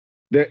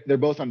they're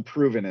both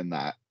unproven in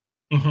that.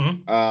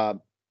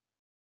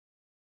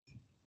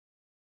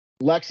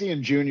 Lexi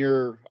and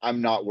Junior,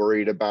 I'm not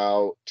worried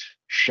about.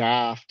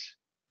 Shaft,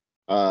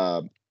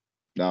 no.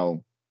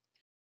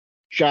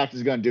 Shaft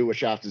is going to do what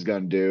Shaft is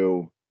going to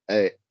do.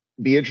 It'd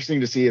be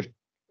interesting to see if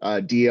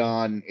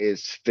Dion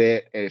is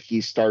fit and if he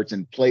starts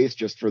in place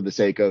just for the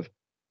sake of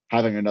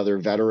having another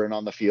veteran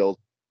on the field.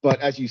 But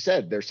as you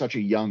said, they're such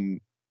a young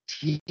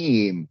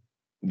team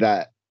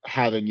that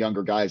having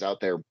younger guys out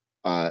there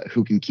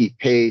who can keep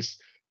pace,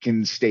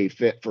 can stay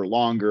fit for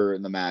longer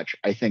in the match,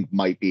 I think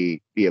might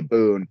be a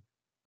boon.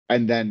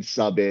 And then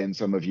sub in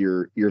some of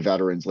your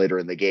veterans later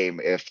in the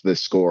game if the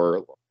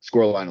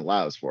scoreline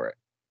allows for it.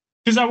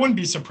 Because I wouldn't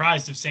be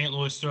surprised if St.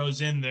 Louis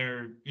throws in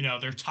their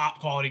top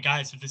quality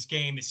guys if this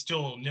game is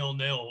still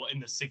 0-0 in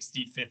the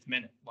 65th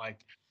minute.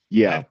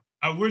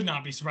 I would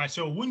not be surprised.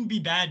 So it wouldn't be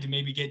bad to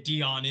maybe get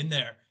Dion in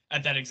there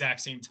at that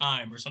exact same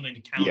time or something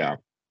to counter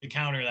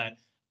that.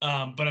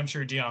 But I'm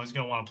sure Dion is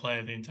going to want to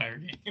play the entire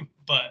game.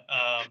 But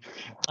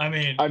I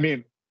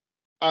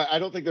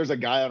don't think there's a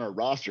guy on our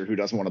roster who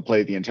doesn't want to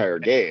play the entire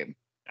game.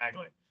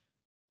 Exactly.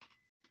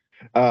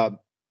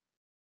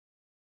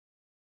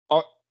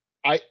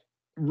 I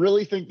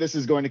really think this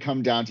is going to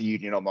come down to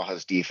Union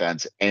Omaha's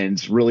defense, and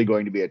it's really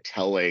going to be a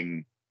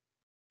telling.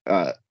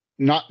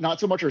 Not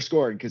so much our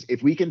scoring, because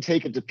if we can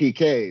take it to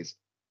PKs,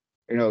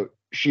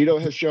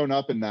 Shido has shown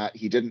up in that.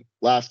 He didn't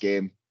last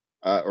game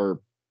or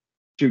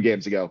 2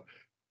 games ago.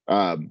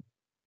 But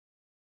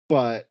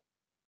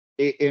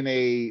in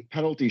a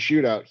penalty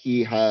shootout,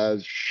 he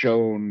has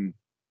shown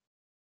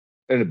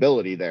an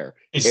ability there.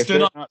 He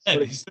stood on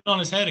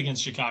his head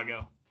against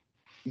Chicago.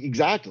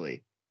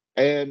 Exactly.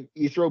 And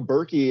you throw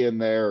Berkey in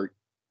there,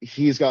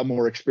 he's got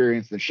more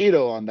experience than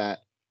Shido on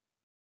that.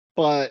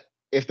 But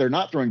if they're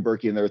not throwing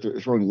Berkey in there, if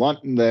they're throwing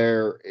Lunt in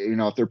there,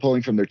 if they're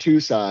pulling from their 2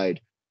 side,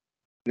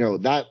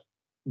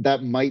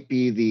 that might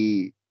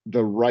be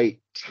the right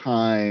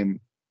time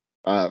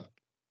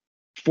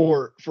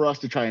for us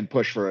to try and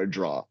push for a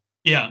draw.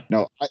 Yeah.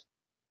 No,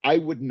 I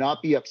would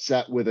not be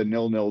upset with a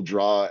 0-0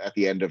 draw at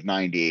the end of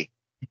 90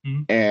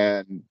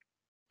 and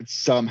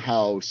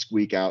somehow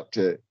squeak out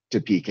to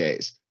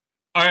PKs.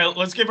 All right,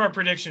 let's give our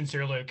predictions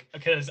here, Luke,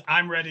 because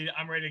I'm ready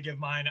to give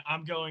mine.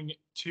 I'm going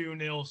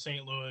 2-0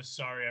 St. Louis.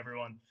 Sorry,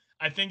 everyone.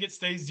 I think it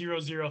stays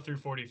 0-0 through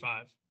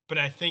 45, but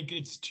I think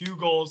it's 2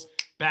 goals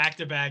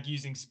back-to-back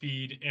using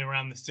speed in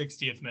around the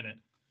 60th minute.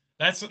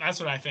 That's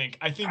what I think.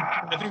 I think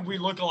we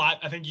look a lot.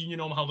 I think Union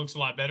Omaha looks a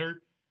lot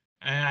better,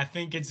 and I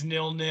think it's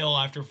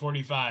 0-0 after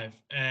 45.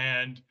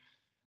 And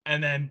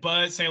then,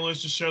 but St.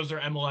 Louis just shows their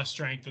MLS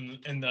strength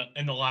in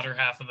the latter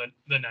half of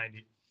the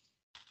 90.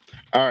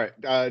 All right.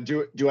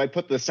 Do I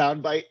put the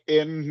soundbite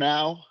in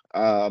now?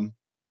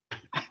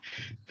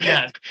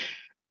 Yes.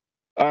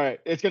 All right.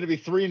 It's going to be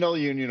 3-0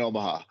 Union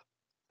Omaha.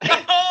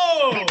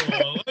 Oh, let's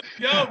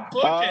go.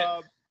 Book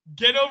it.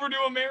 Get over to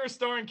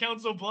Ameristar and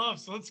Council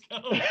Bluffs. Let's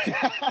go.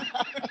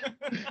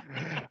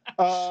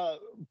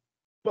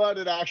 But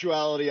in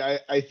actuality,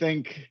 I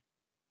think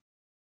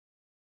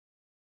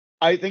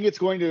it's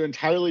going to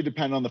entirely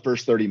depend on the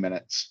first 30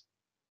 minutes.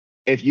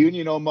 If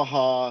Union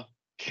Omaha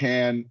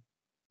can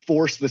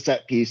force the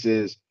set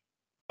pieces,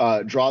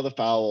 draw the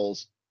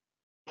fouls,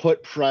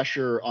 put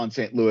pressure on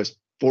St. Louis,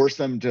 force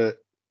them to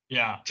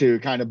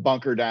kind of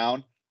bunker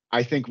down,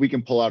 I think we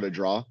can pull out a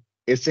draw.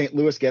 If St.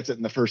 Louis gets it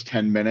in the first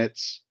 10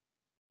 minutes,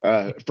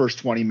 first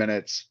 20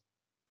 minutes,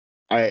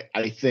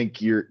 I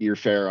think you're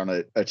fair on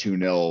a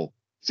 2-0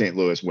 St.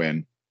 Louis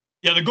win.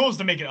 Yeah, the goal is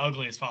to make it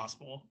ugly as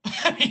possible.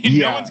 I mean,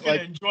 no one's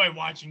gonna enjoy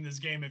watching this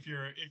game if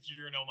you're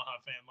an Omaha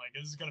fan. Like,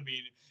 this is gonna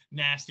be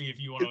nasty if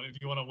you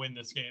want to win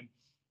this game.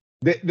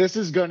 This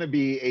is going to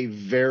be a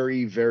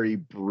very, very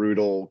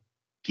brutal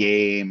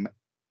game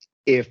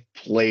if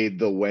played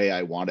the way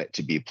I want it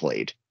to be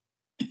played.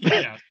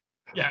 Yeah.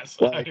 Yes.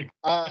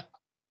 I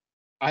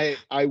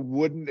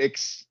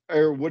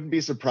wouldn't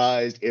be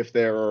surprised if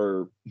there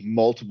are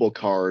multiple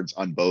cards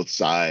on both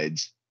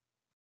sides.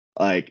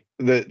 Like,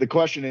 the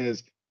question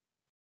is,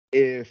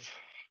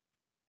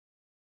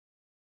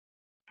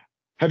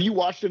 have you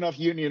watched enough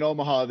Union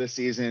Omaha this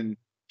season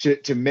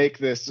to make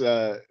this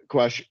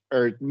question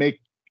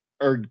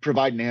or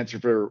provide an answer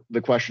for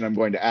the question I'm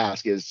going to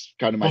ask? Is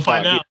kind of my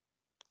thought. We'll find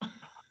out.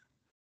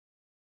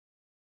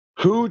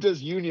 Who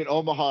does Union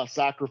Omaha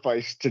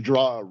sacrifice to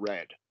draw a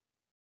red?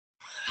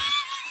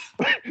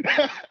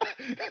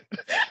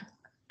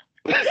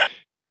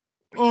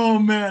 Oh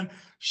man!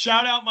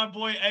 Shout out my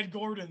boy Ed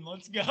Gordon.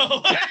 Let's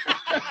go.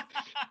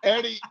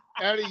 Eddie,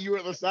 you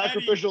are the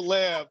sacrificial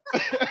lamb.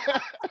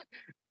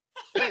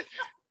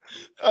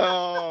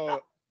 Oh.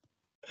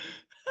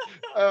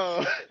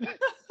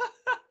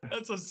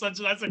 That's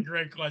a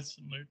great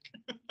question, Luke.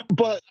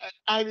 But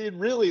I mean,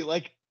 really,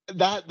 like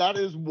that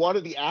is one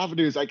of the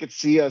avenues I could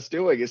see us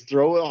doing, is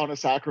throw it on a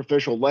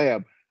sacrificial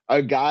lamb,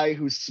 a guy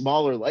who's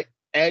smaller, like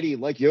Eddie,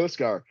 like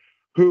Yoskar,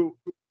 who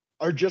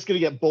are just going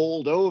to get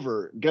bowled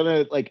over.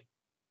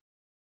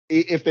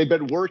 If they've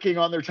been working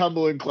on their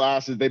tumbling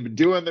classes, they've been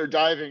doing their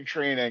diving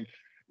training,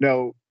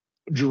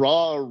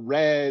 draw a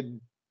red,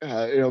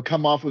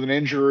 come off with an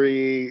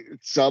injury,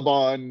 sub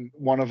on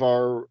one of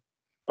our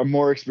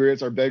more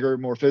experienced, our bigger,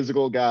 more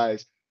physical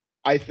guys.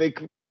 I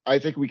think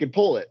we can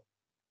pull it.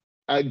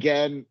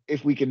 Again,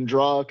 if we can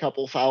draw a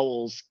couple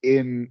fouls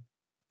in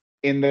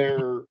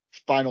their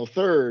final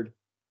third,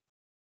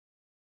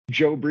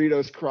 Joe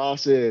Brito's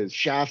crosses,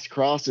 Shaft's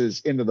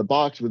crosses into the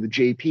box with the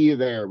JP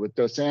there, with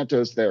Dos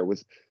Santos there,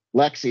 with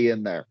Lexi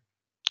in there,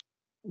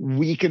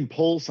 we can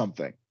pull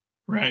something.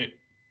 Right.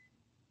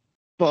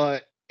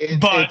 But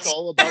it's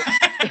all about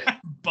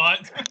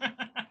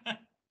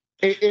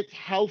it's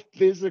how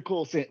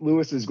physical St.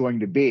 Louis is going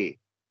to be.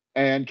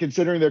 And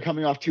considering they're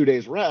coming off 2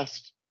 days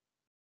rest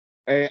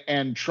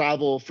and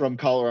travel from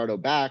Colorado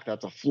back,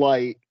 that's a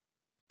flight.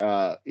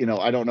 I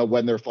don't know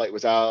when their flight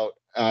was out.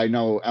 I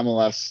know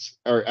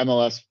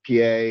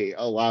MLSPA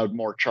allowed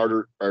more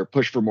charter or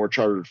push for more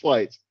chartered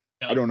flights.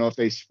 Yeah. I don't know if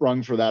they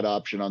sprung for that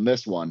option on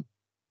this one.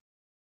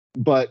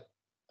 But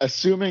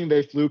assuming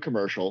they flew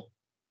commercial,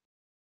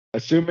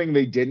 assuming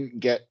they didn't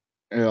get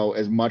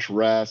as much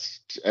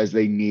rest as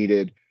they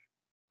needed,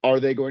 are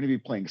they going to be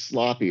playing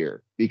sloppier?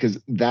 Because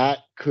that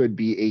could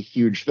be a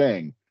huge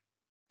thing.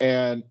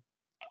 And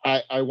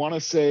I want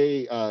to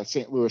say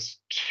St. Louis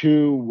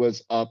 2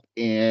 was up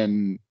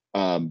in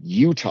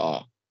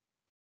Utah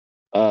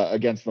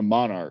against the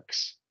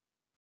Monarchs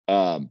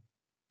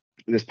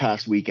this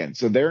past weekend.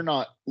 So they're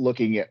not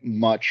looking at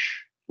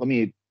much. Let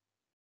me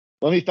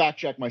fact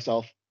check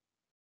myself.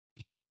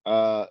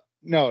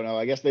 No,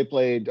 I guess they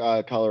played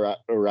Colorado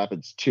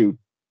Rapids 2.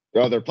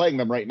 Oh, they're playing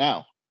them right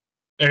now.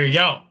 There you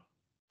go.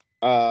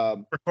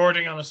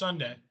 Recording on a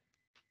Sunday.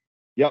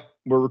 Yep,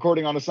 we're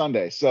recording on a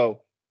Sunday.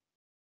 So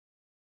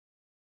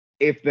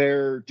if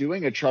they're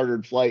doing a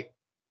chartered flight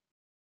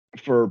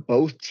for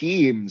both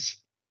teams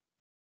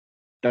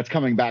that's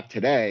coming back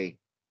today,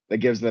 that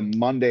gives them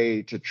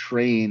Monday to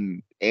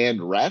train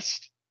and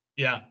rest.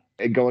 Yeah.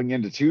 And going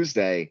into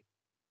Tuesday,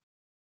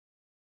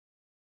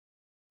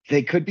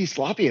 they could be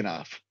sloppy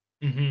enough.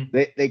 Mm-hmm.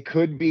 They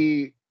could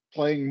be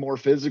playing more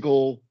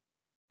physical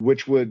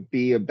which would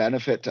be a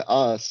benefit to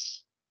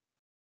us.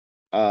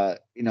 And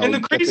the Get the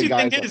crazy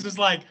thing guys up. is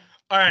like,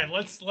 all right,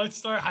 let's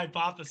start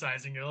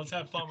hypothesizing here. Let's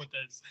have fun with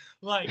this.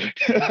 Like,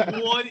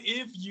 what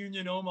if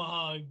Union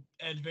Omaha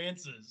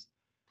advances?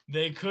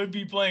 They could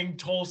be playing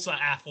Tulsa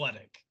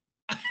Athletic.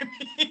 I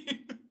mean,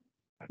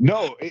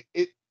 No,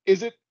 it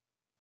is it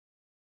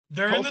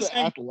they're Tulsa in the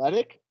same.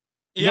 Athletic?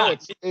 Yeah, No,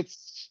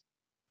 it's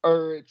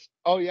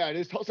oh yeah, it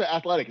is Tulsa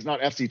Athletic. It's not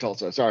FC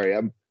Tulsa. Sorry.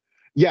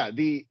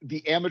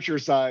 The amateur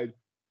side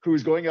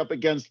who's going up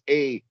against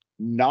a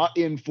not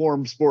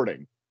informed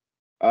Sporting.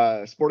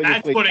 Sporting has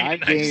that's played putting 9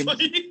 it games,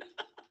 nicely.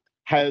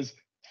 has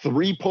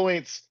 3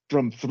 points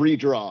from 3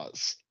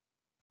 draws.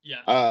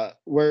 Yes.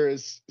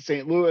 Whereas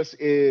St. Louis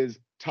is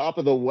top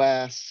of the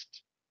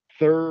West,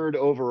 3rd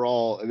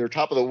overall, and they're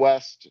top of the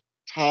West,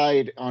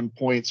 tied on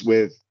points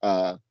with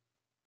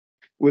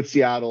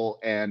Seattle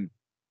and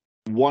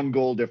 1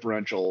 goal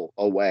differential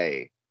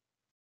away.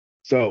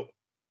 So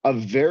a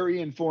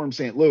very informed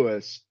St.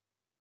 Louis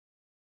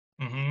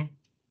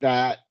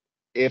that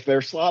if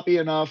they're sloppy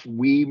enough,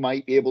 we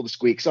might be able to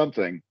squeak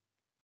something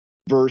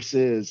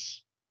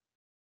versus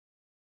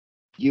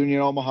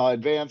Union Omaha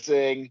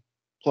advancing,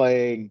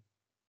 playing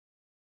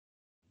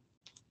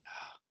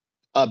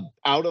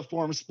out of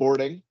form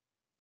Sporting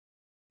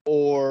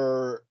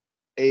or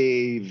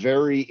a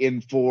very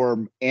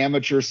informed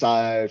amateur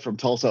side from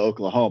Tulsa,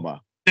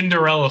 Oklahoma.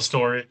 Cinderella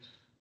story.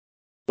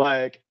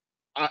 Like,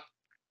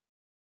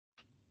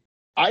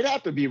 I'd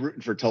have to be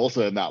rooting for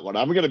Tulsa in that one.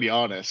 I'm going to be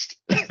honest.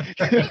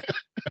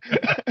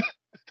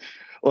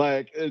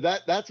 Like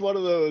that's one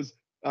of those.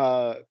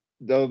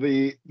 Though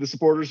the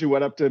supporters who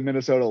went up to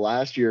Minnesota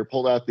last year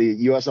pulled out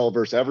the USL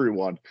versus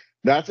everyone.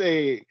 That's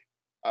a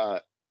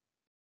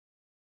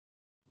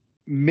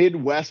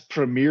Midwest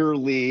Premier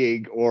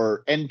League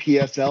or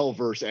NPSL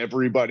versus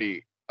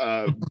everybody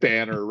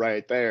banner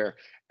right there,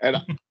 and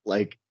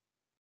like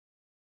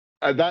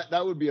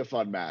that would be a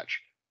fun match.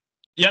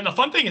 Yeah, and the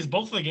fun thing is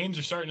both of the games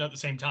are starting at the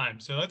same time,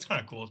 so that's kind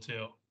of cool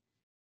too.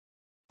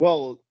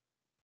 Well,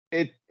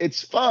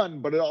 it's fun,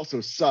 but it also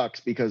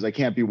sucks because I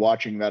can't be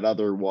watching that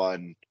other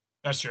one.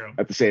 That's true.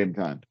 At the same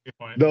time. Good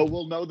point. Though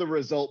we'll know the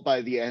result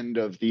by the end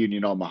of the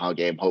Union Omaha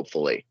game,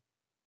 hopefully.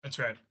 That's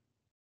right.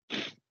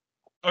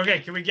 Okay,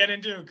 can we get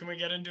into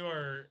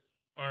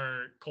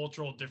our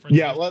cultural differences?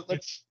 Yeah,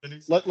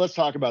 let's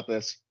talk about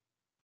this.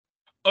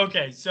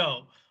 Okay,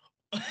 so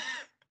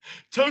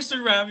toasted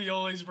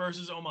raviolis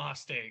versus Omaha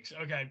steaks.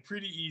 Okay,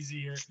 pretty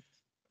easy here.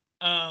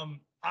 I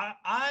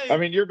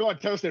mean, you're going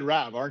toasted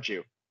rav, aren't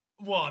you?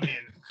 Well, I mean,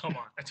 come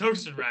on, a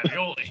toasted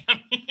ravioli. I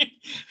mean,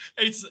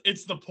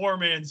 it's the poor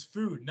man's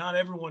food. Not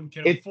everyone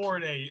can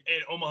afford an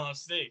Omaha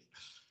steak.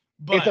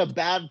 But it's a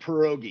bad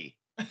pierogi.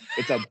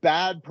 It's a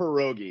bad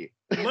pierogi.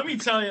 Let me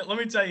tell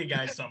you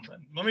guys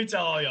something. Let me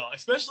tell all y'all,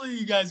 especially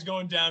you guys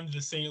going down to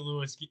the St.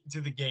 Louis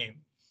to the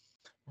game,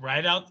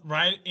 right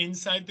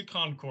inside the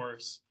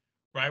concourse,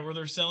 right where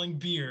they're selling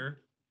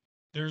beer.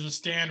 There's a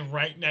stand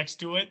right next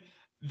to it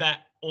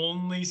that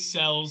only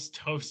sells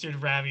toasted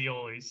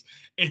raviolis.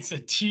 It's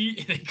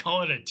they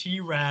call it a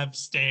TRavs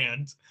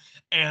stand.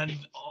 And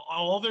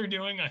all they're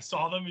doing, I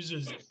saw them, is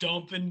just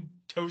dumping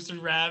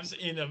toasted ravs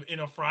in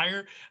a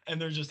fryer,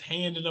 and they're just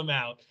handing them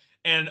out.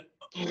 And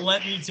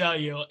let me tell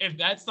you, if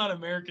that's not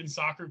American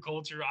soccer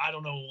culture, I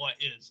don't know what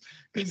is.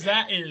 Because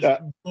that is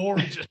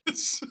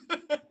gorgeous.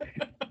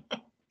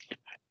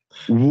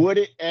 Would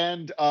it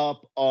end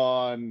up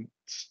on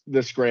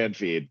the Scran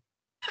feed?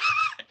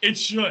 It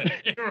should.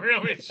 It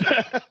really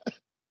should.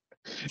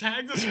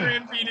 Tag the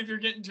Scran feed if you're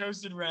getting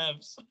toasted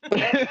revs.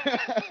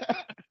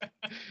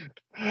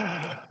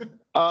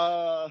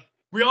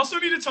 We also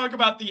need to talk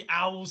about the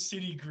Owl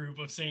City group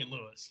of St.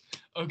 Louis.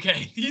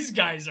 Okay, these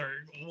guys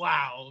are,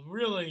 wow,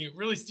 really,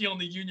 really stealing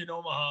the Union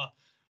Omaha,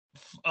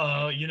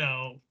 I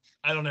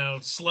don't know,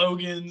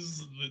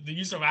 slogans, the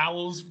use of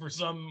owls for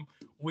some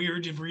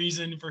weird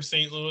reason for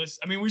St. Louis.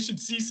 I mean, we should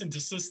cease and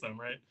desist them,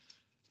 right?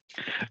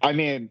 I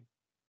mean,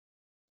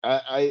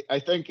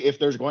 I think if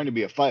there's going to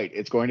be a fight,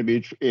 it's going to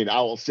be in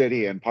Owl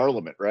City and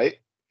Parliament, right?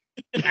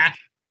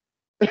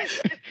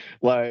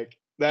 Like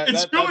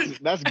that's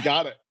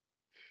got it.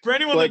 For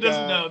anyone that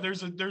doesn't know,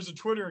 there's a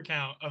Twitter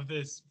account of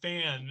this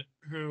fan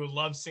who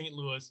loves St.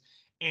 Louis,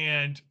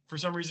 and for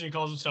some reason he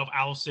calls himself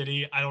Owl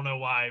City. I don't know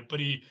why,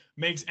 but he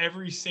makes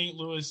every St.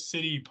 Louis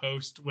city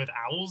post with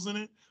owls in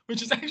it,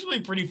 which is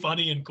actually pretty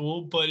funny and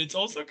cool, but it's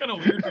also kind of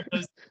weird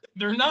because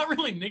they're not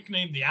really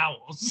nicknamed the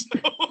Owls, so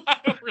I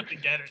don't really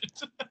get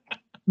it.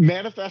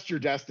 Manifest your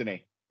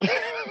destiny.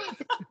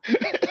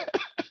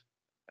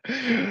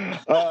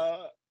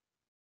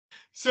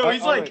 So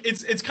he's like, right.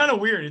 It's kind of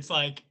weird. It's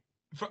like,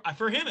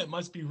 for him, it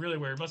must be really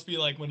weird. It must be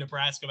like when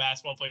Nebraska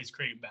basketball plays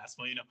Creighton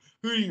basketball. You know,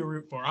 who do you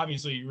root for?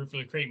 Obviously, you root for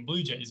the Creighton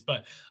Blue Jays,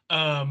 but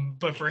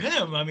for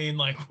him, I mean,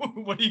 like,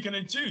 what are you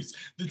gonna choose?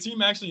 The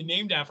team actually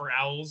named after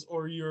owls,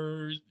 or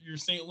your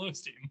St.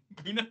 Louis team?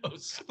 Who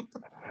knows?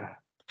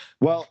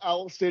 Well,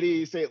 Owl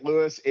City, St.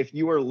 Louis, if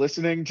you are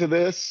listening to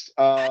this,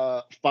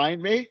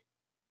 find me,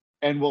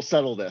 and we'll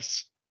settle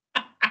this.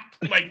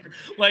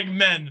 like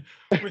men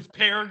with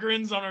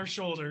peregrines on our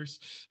shoulders.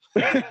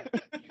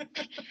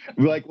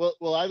 Like,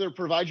 we'll either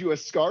provide you a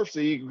scarf so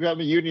you can become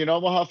a Union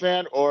Omaha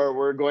fan, or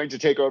we're going to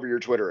take over your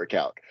Twitter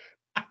account.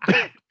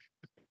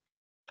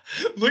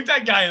 Look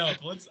that guy up.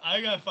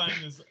 I gotta find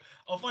this.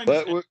 I'll find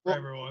this for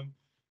everyone.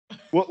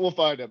 We'll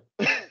find him.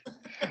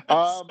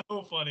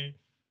 So funny.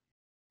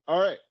 All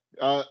right.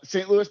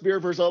 St. Louis beer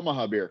versus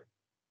Omaha beer.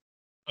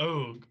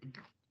 Oh,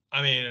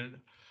 I mean,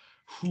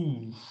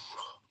 who?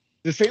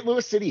 Does St.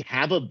 Louis City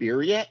have a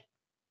beer yet?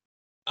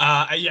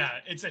 Yeah,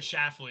 it's a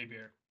Schlafly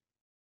beer.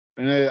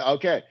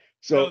 Okay,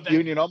 so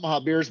Union Omaha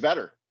beer is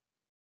better.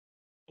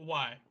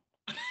 Why?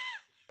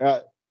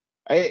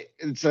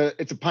 It's a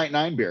pint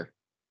 9 beer.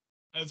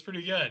 That's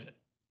pretty good.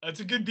 That's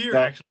a good beer,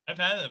 actually. I've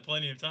had that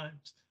plenty of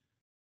times.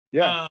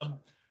 Yeah.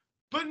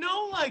 But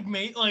no, like,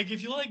 mate, like,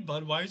 if you like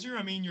Budweiser,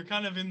 I mean, you're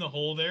kind of in the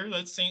hole there.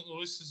 That's St.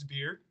 Louis's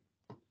beer.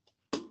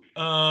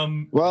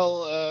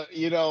 Well,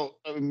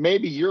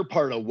 maybe you're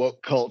part of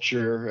woke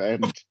culture,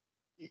 and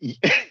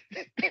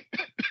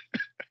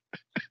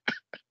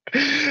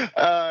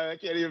I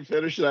can't even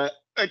finish that.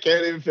 But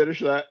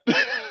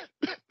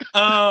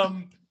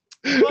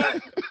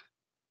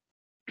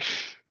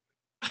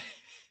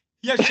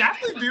yeah,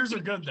 Schlafly beers are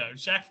good though.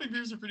 Schlafly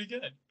beers are pretty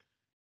good.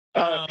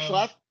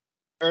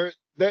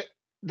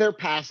 They're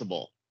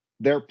passable.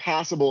 They're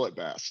passable at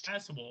best.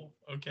 Passable,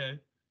 okay.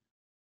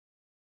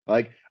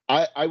 Like,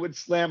 I would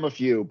slam a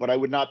few, but I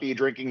would not be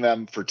drinking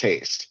them for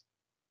taste.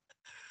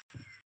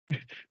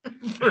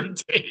 For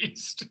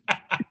taste.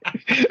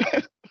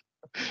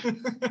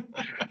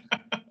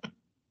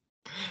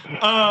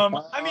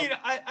 I mean,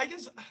 I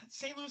guess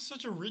St. Louis is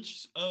such a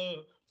rich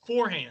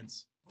Four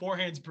Hands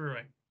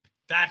Brewing.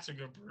 That's a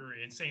good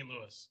brewery in St.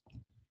 Louis.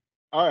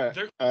 All right.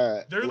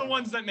 They're the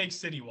ones that make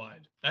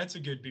Citywide. That's a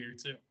good beer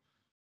too.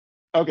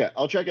 Okay,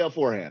 I'll check out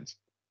Four Hands.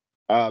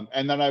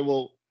 And then I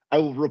will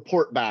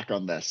report back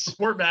on this.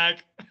 Report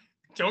back.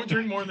 Don't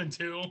drink more than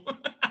 2.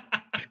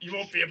 You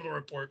won't be able to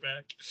report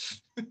back.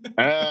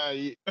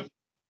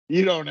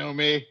 You don't know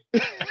me.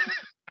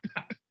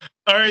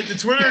 All right, the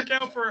Twitter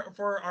account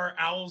for our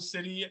Owl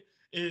City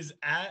is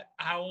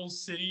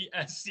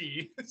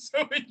 @OwlCitySC. So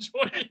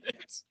enjoy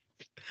it.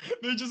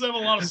 They just have a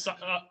lot of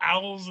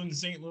owls and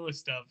St. Louis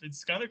stuff.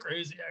 It's kind of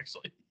crazy,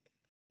 actually.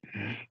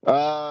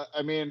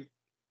 I mean,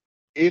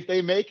 if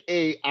they make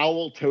a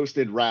owl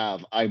toasted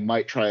Rav, I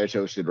might try a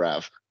toasted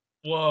Rav.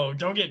 Whoa!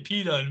 Don't get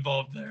PETA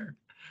involved there.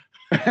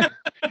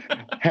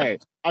 Hey,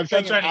 I'm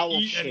saying trying owl to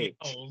eat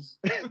shaped. Any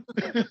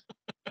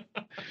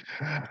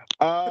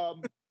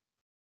owls.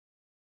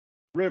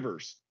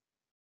 Rivers.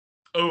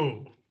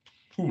 Oh,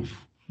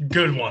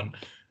 good one.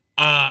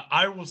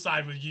 I will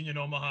side with Union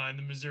Omaha and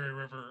the Missouri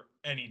River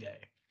any day.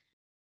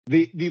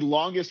 The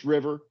longest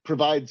river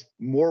provides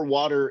more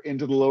water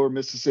into the lower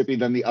Mississippi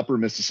than the upper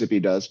Mississippi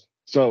does.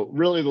 So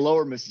really, the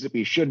lower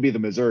Mississippi should be the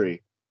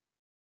Missouri.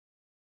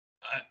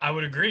 I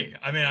would agree.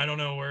 I mean, I don't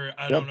know where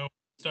to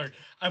start.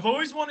 I've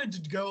always wanted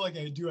to go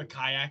do a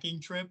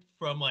kayaking trip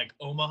from like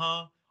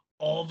Omaha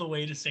all the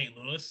way to St.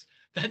 Louis.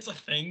 That's a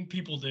thing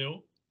people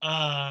do.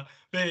 Let's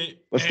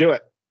do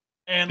it.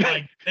 And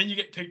like then you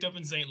get picked up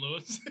in St.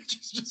 Louis, which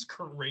is just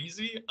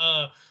crazy.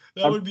 That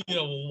would be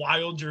a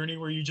wild journey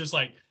where you just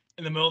like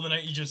in the middle of the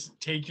night you just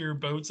take your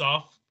boats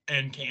off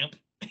and camp.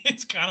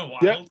 It's kind of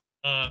wild.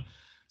 Yep.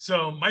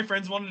 So my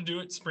friends wanted to do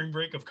it spring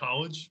break of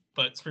college,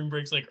 but spring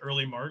break's like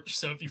early March.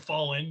 So if you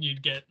fall in,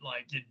 you'd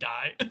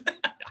die.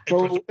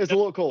 So it's a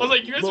little cold. I was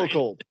like, you guys a little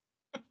cold.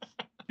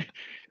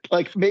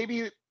 Like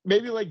maybe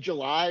like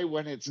July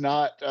when it's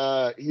not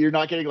you're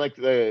not getting like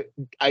the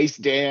ice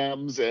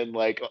dams and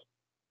like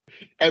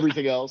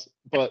everything else,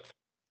 but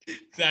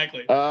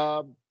exactly.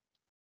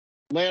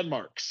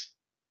 Landmarks.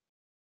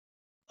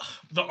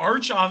 The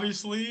Arch,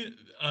 obviously,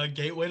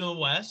 gateway to the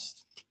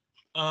West.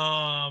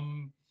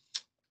 Omaha.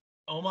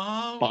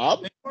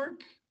 Bob?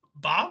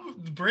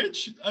 The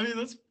bridge. I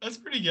mean, that's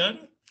pretty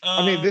good.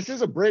 I mean, this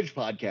is a bridge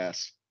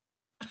podcast.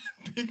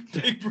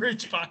 Big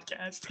bridge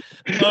podcast.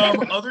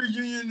 Other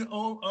Union,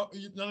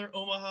 another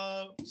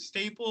Omaha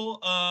staple.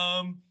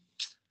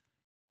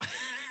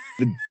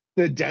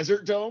 The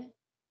Desert Dome.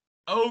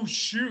 Oh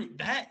shoot,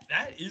 that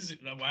is a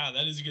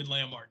good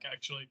landmark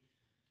actually.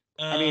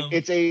 I mean,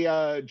 it's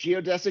a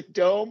geodesic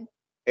dome.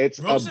 It's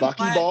a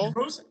buckyball.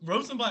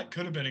 Rosenblatt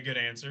could have been a good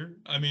answer.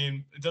 I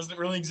mean, it doesn't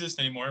really exist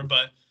anymore,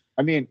 but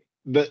I mean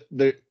the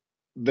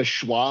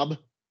Schwab.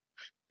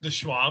 The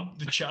Schwab,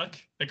 the Chuck.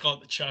 They call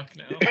it the Chuck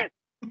now.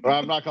 Well,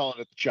 I'm not calling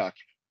it the Chuck.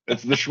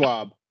 It's the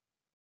Schwab.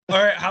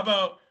 All right, how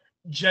about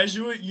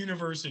Jesuit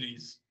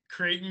universities?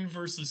 Creighton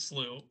versus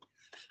SLU.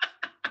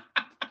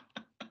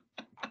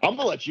 I'm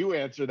gonna let you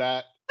answer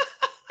that.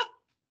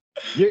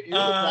 You're the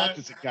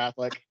practicing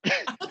Catholic.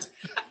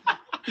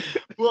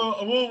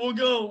 Well, we'll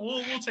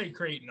take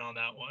Creighton on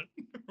that one.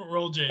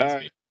 Roll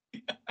James.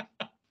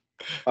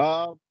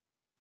 Right.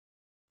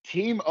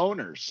 Team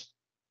owners.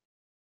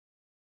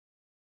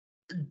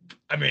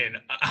 I mean,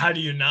 how do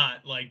you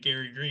not like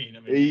Gary Green? I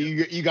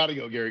mean, you got to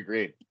go Gary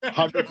Green.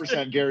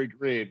 100% Gary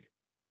Green.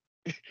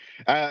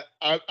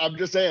 I'm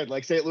just saying,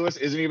 like St. Louis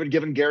isn't even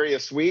giving Gary a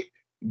suite.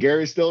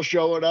 Gary's still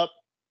showing up.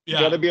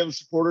 Yeah. Gonna be in the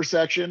supporter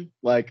section.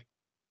 Like,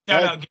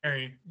 Shout hey. out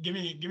Gary. Give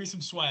me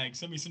some swag.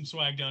 Send me some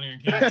swag down here in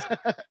Kansas.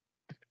 I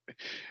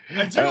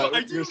We're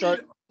gonna do need.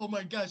 start. Oh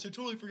my gosh, I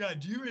totally forgot.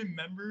 Do you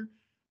remember?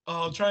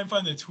 I'll try and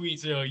find the tweet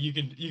so you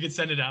can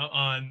send it out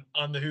on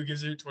the Who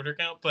Gives a Twitter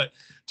account. But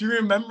do you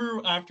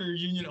remember after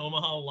Union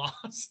Omaha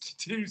lost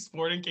to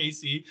Sporting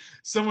KC,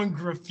 someone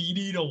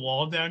graffitied a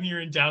wall down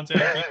here in downtown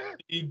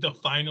KC, the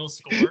final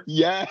score?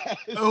 Yes.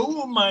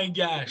 Oh my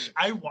gosh.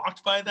 I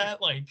walked by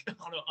that like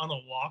on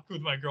a walk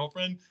with my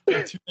girlfriend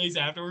like 2 days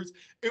afterwards.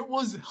 It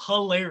was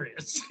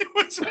hilarious. It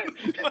was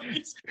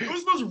it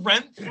was the most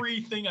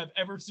rent-free thing I've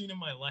ever seen in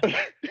my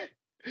life.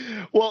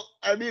 Well,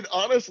 I mean,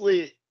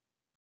 honestly,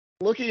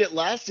 looking at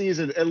last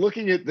season and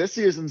looking at this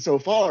season so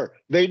far,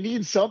 they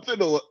need something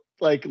to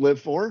like live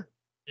for.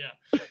 Yeah.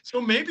 So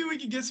maybe we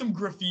could get some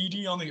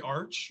graffiti on the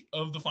arch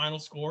of the final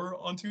score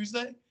on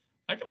Tuesday.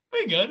 That could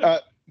be good.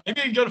 Maybe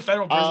I can go to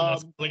federal prison.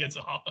 That's like it's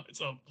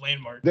a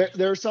landmark.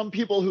 There are some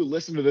people who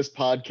listen to this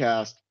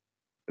podcast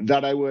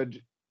that I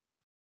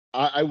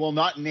will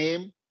not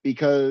name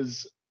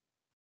because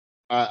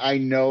I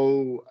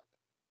know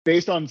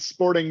based on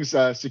Sporting's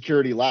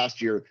security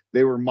last year,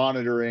 they were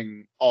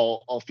monitoring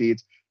all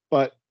feeds.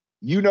 But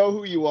you know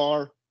who you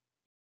are.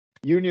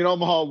 Union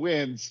Omaha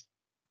wins.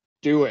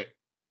 Do it.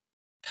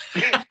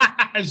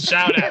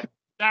 Shout out.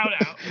 Shout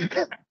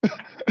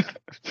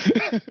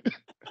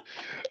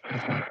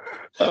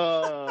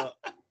out.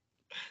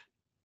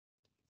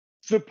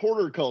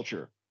 Supporter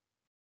culture.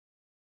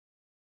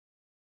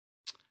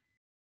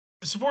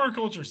 Supporter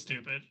culture is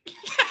stupid.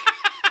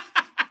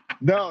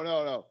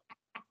 No.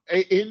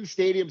 In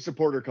stadium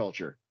supporter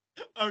culture.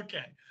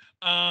 Okay.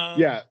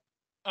 Yeah.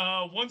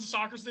 One's a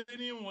soccer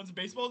stadium, one's a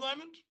baseball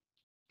diamond.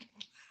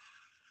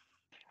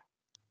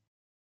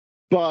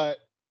 But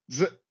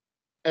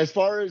as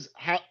far as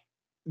how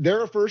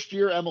they're a first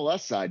year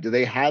MLS side, do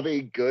they have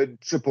a good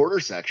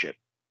supporter section?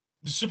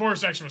 The supporter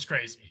section was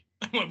crazy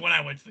when I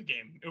went to the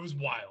game. It was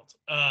wild.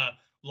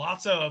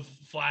 Lots of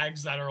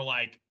flags that are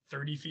like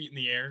 30 feet in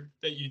the air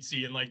that you'd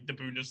see in like the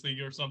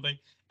Bundesliga or something,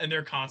 and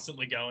they're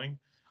constantly going.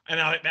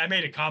 And I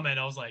made a comment.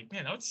 I was like,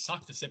 man, that would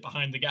suck to sit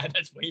behind the guy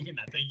that's waving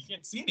that thing. You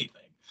can't see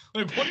anything.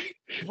 Like,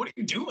 what are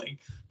you doing?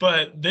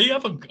 But they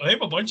have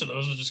a bunch of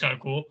those, which is kind of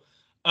cool.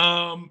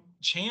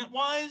 Chant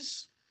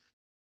wise,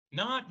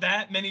 not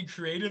that many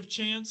creative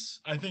chants.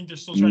 I think they're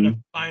still trying to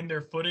find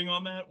their footing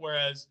on that.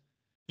 Whereas,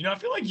 I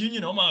feel like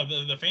Union Omaha,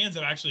 the fans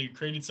have actually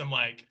created some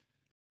like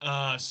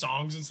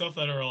songs and stuff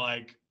that are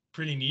like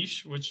pretty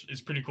niche, which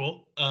is pretty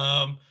cool.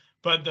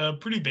 But the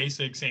pretty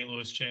basic St.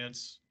 Louis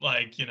chants,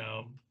 like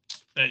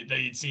that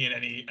you'd see in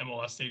any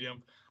MLS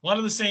stadium. A lot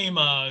of the same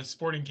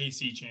Sporting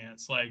KC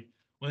chants, like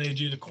when they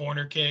do the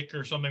corner kick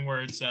or something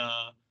where it's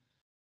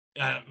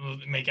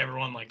make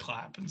everyone like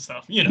clap and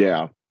stuff.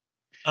 Yeah.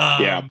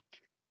 Yeah.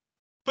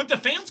 But the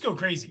fans go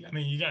crazy. I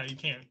mean, you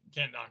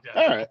can't knock that.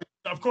 All right.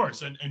 Of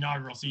course, an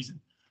inaugural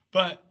season.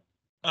 But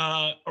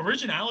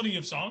originality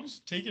of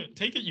songs, take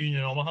it,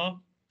 Union Omaha.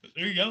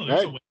 There you go.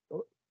 There's a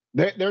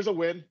win. There's a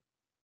win.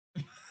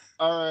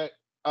 All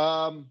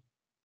right.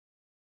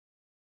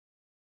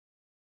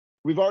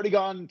 We've already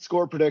gone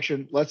score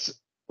prediction. Let's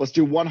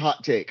do one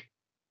hot take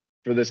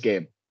for this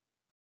game.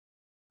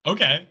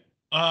 Okay.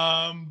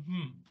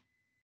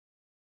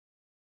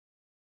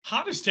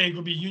 Hottest take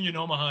would be Union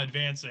Omaha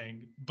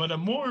advancing, but a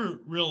more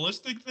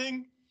realistic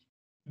thing,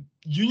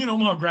 Union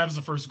Omaha grabs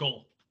the first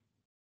goal.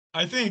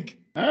 I think.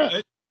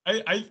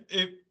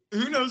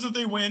 Who knows if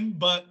they win,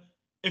 but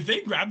if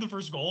they grab the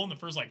first goal in the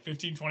first like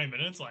 15, 20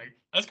 minutes, like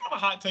that's kind of a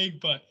hot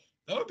take, but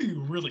that would be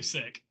really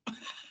sick.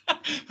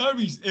 That would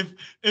be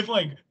if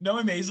like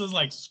Noah Mesa's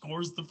like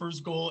scores the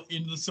first goal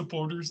into St.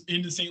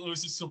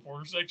 Louis's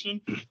supporter section.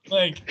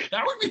 Like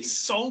that would be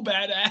so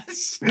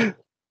badass.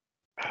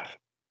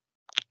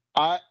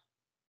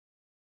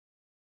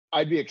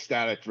 I'd be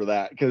ecstatic for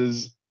that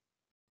because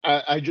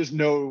I just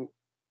know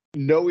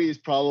he's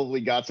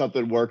probably got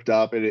something worked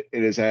up in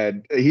his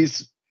head.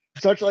 He's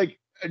such like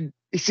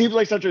he seems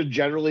like such a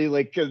generally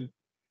like a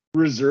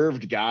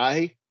reserved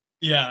guy.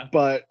 Yeah.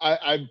 But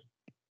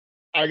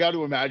I got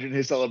to imagine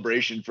his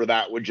celebration for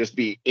that would just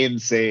be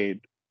insane.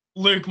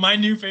 Luke, my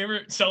new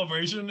favorite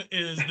celebration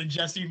is the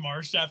Jesse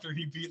Marsh after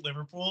he beat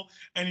Liverpool,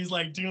 and he's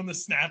like doing the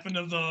snapping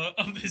of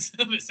his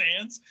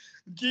hands.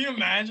 Can you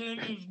imagine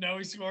if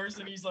Noe scores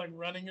and he's like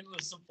running into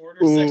the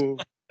supporters section?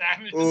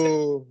 That's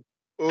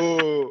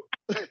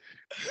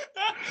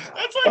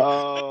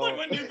like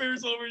my new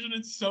favorite celebration.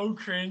 It's so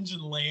cringe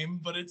and lame,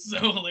 but it's so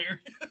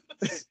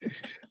hilarious.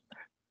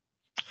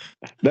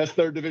 That's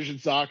third division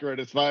soccer at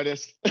its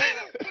finest.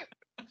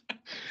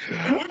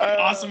 It would be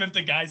awesome if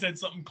the guys had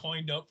something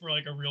coined up for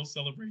like a real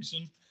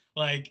celebration.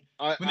 Like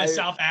when the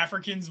South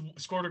Africans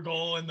scored a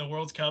goal in the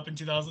World Cup in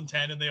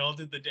 2010 and they all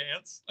did the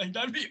dance. Like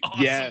that'd be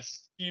awesome.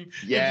 Yes.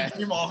 If the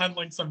team all had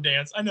like some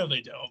dance. I know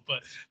they don't,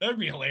 but that would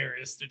be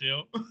hilarious to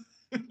do.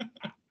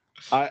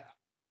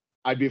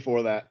 I'd be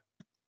for that.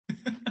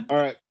 All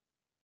right.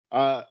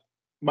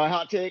 My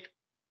hot take,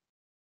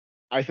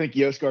 I think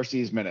Yoskar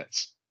sees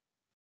minutes.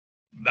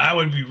 That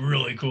would be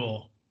really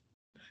cool.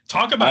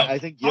 Talk I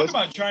think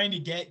about trying to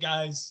get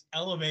guys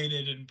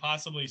elevated and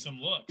possibly some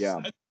looks. Yeah,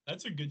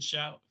 that's a good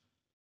shout.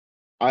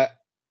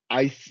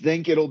 I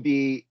think it'll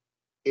be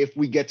if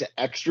we get to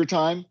extra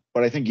time,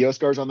 but I think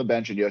Yoskar's on the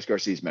bench and Yoskar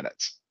sees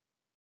minutes.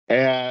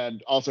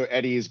 And also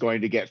Eddie is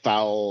going to get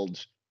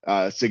fouled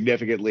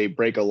significantly,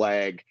 break a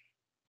leg.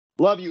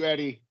 Love you,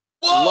 Eddie.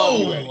 Whoa! Love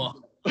you, Eddie.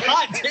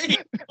 Hot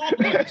take. Oh,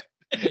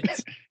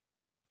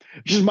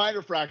 just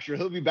minor fracture.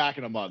 He'll be back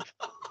in a month.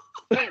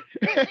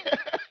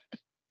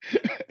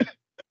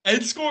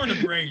 And scoring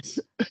a brace.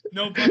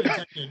 No pun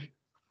intended.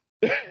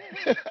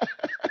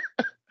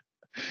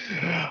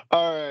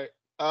 All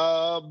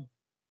right.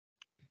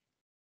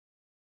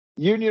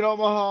 Union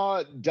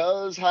Omaha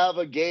does have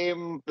a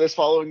game this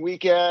following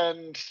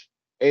weekend.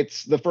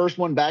 It's the first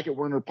one back at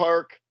Werner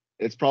Park.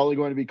 It's probably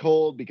going to be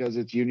cold because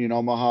it's Union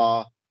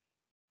Omaha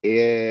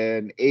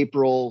in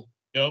April.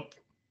 Yep.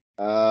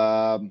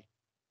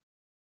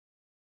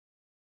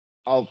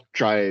 I'll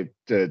try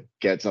to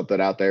get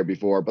something out there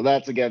before, but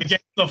that's against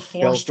the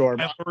forced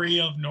memory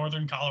of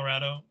Northern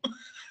Colorado.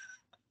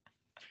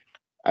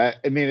 I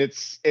mean,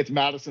 it's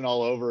Madison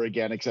all over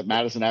again, except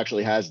Madison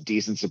actually has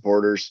decent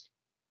supporters.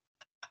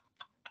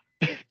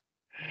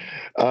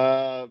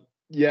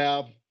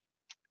 Yeah,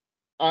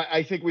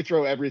 I think we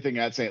throw everything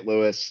at St.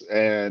 Louis,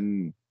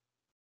 and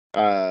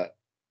no,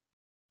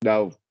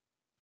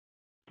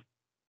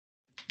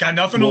 got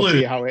nothing to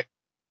lose.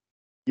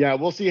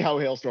 We'll see how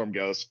Hailstorm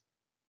goes.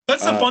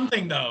 That's the fun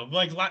thing, though.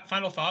 Like,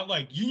 final thought,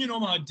 like, Union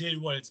Omaha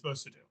did what it's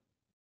supposed to do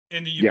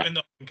in the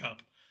Open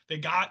Cup. They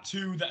got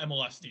to the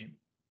MLS team.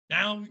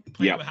 Now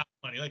playing with half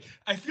money. Like,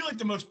 I feel like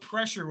the most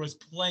pressure was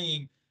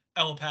playing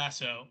El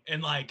Paso,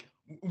 and like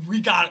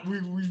we want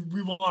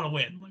to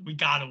win. Like, we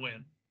got to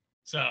win.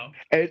 So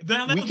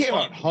we came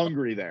out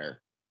hungry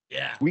there.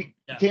 Yeah, we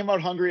came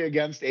out hungry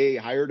against a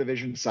higher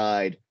division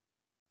side.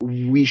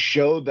 We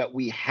showed that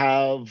we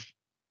have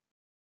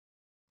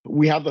the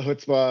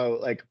chutzpah.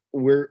 Like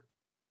we're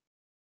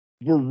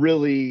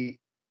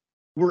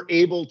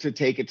able to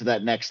take it to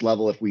that next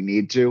level if we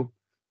need to.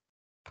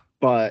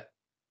 But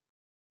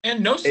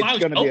and no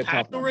slouch, El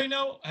Paso right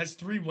now has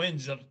 3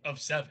 wins of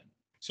 7.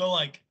 So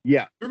like,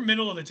 yeah, we're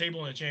middle of the table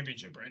in the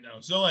championship right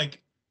now. So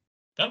like,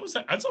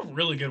 that's a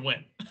really good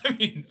win. I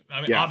mean,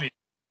 obviously,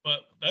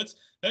 but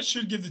that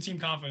should give the team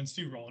confidence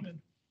too, rolling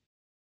in.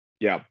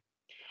 Yeah.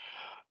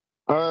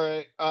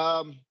 All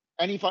right.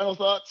 Any final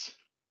thoughts?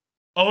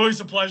 Always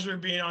a pleasure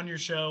being on your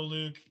show,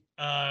 Luke.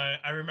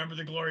 I remember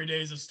the glory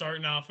days of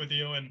starting off with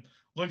you, and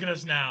look at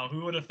us now.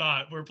 Who would have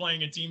thought we're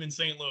playing a team in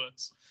St.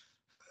 Louis?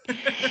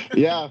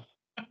 Yeah.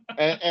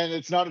 And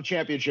it's not a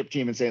championship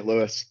team in St.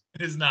 Louis.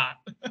 It is not.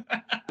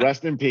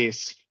 Rest in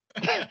peace.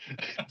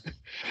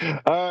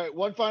 All right.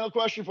 One final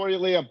question for you,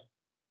 Liam.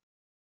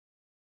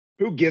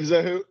 Who gives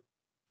a hoot?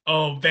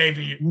 Oh,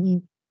 baby.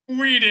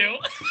 We do.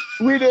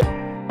 We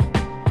do.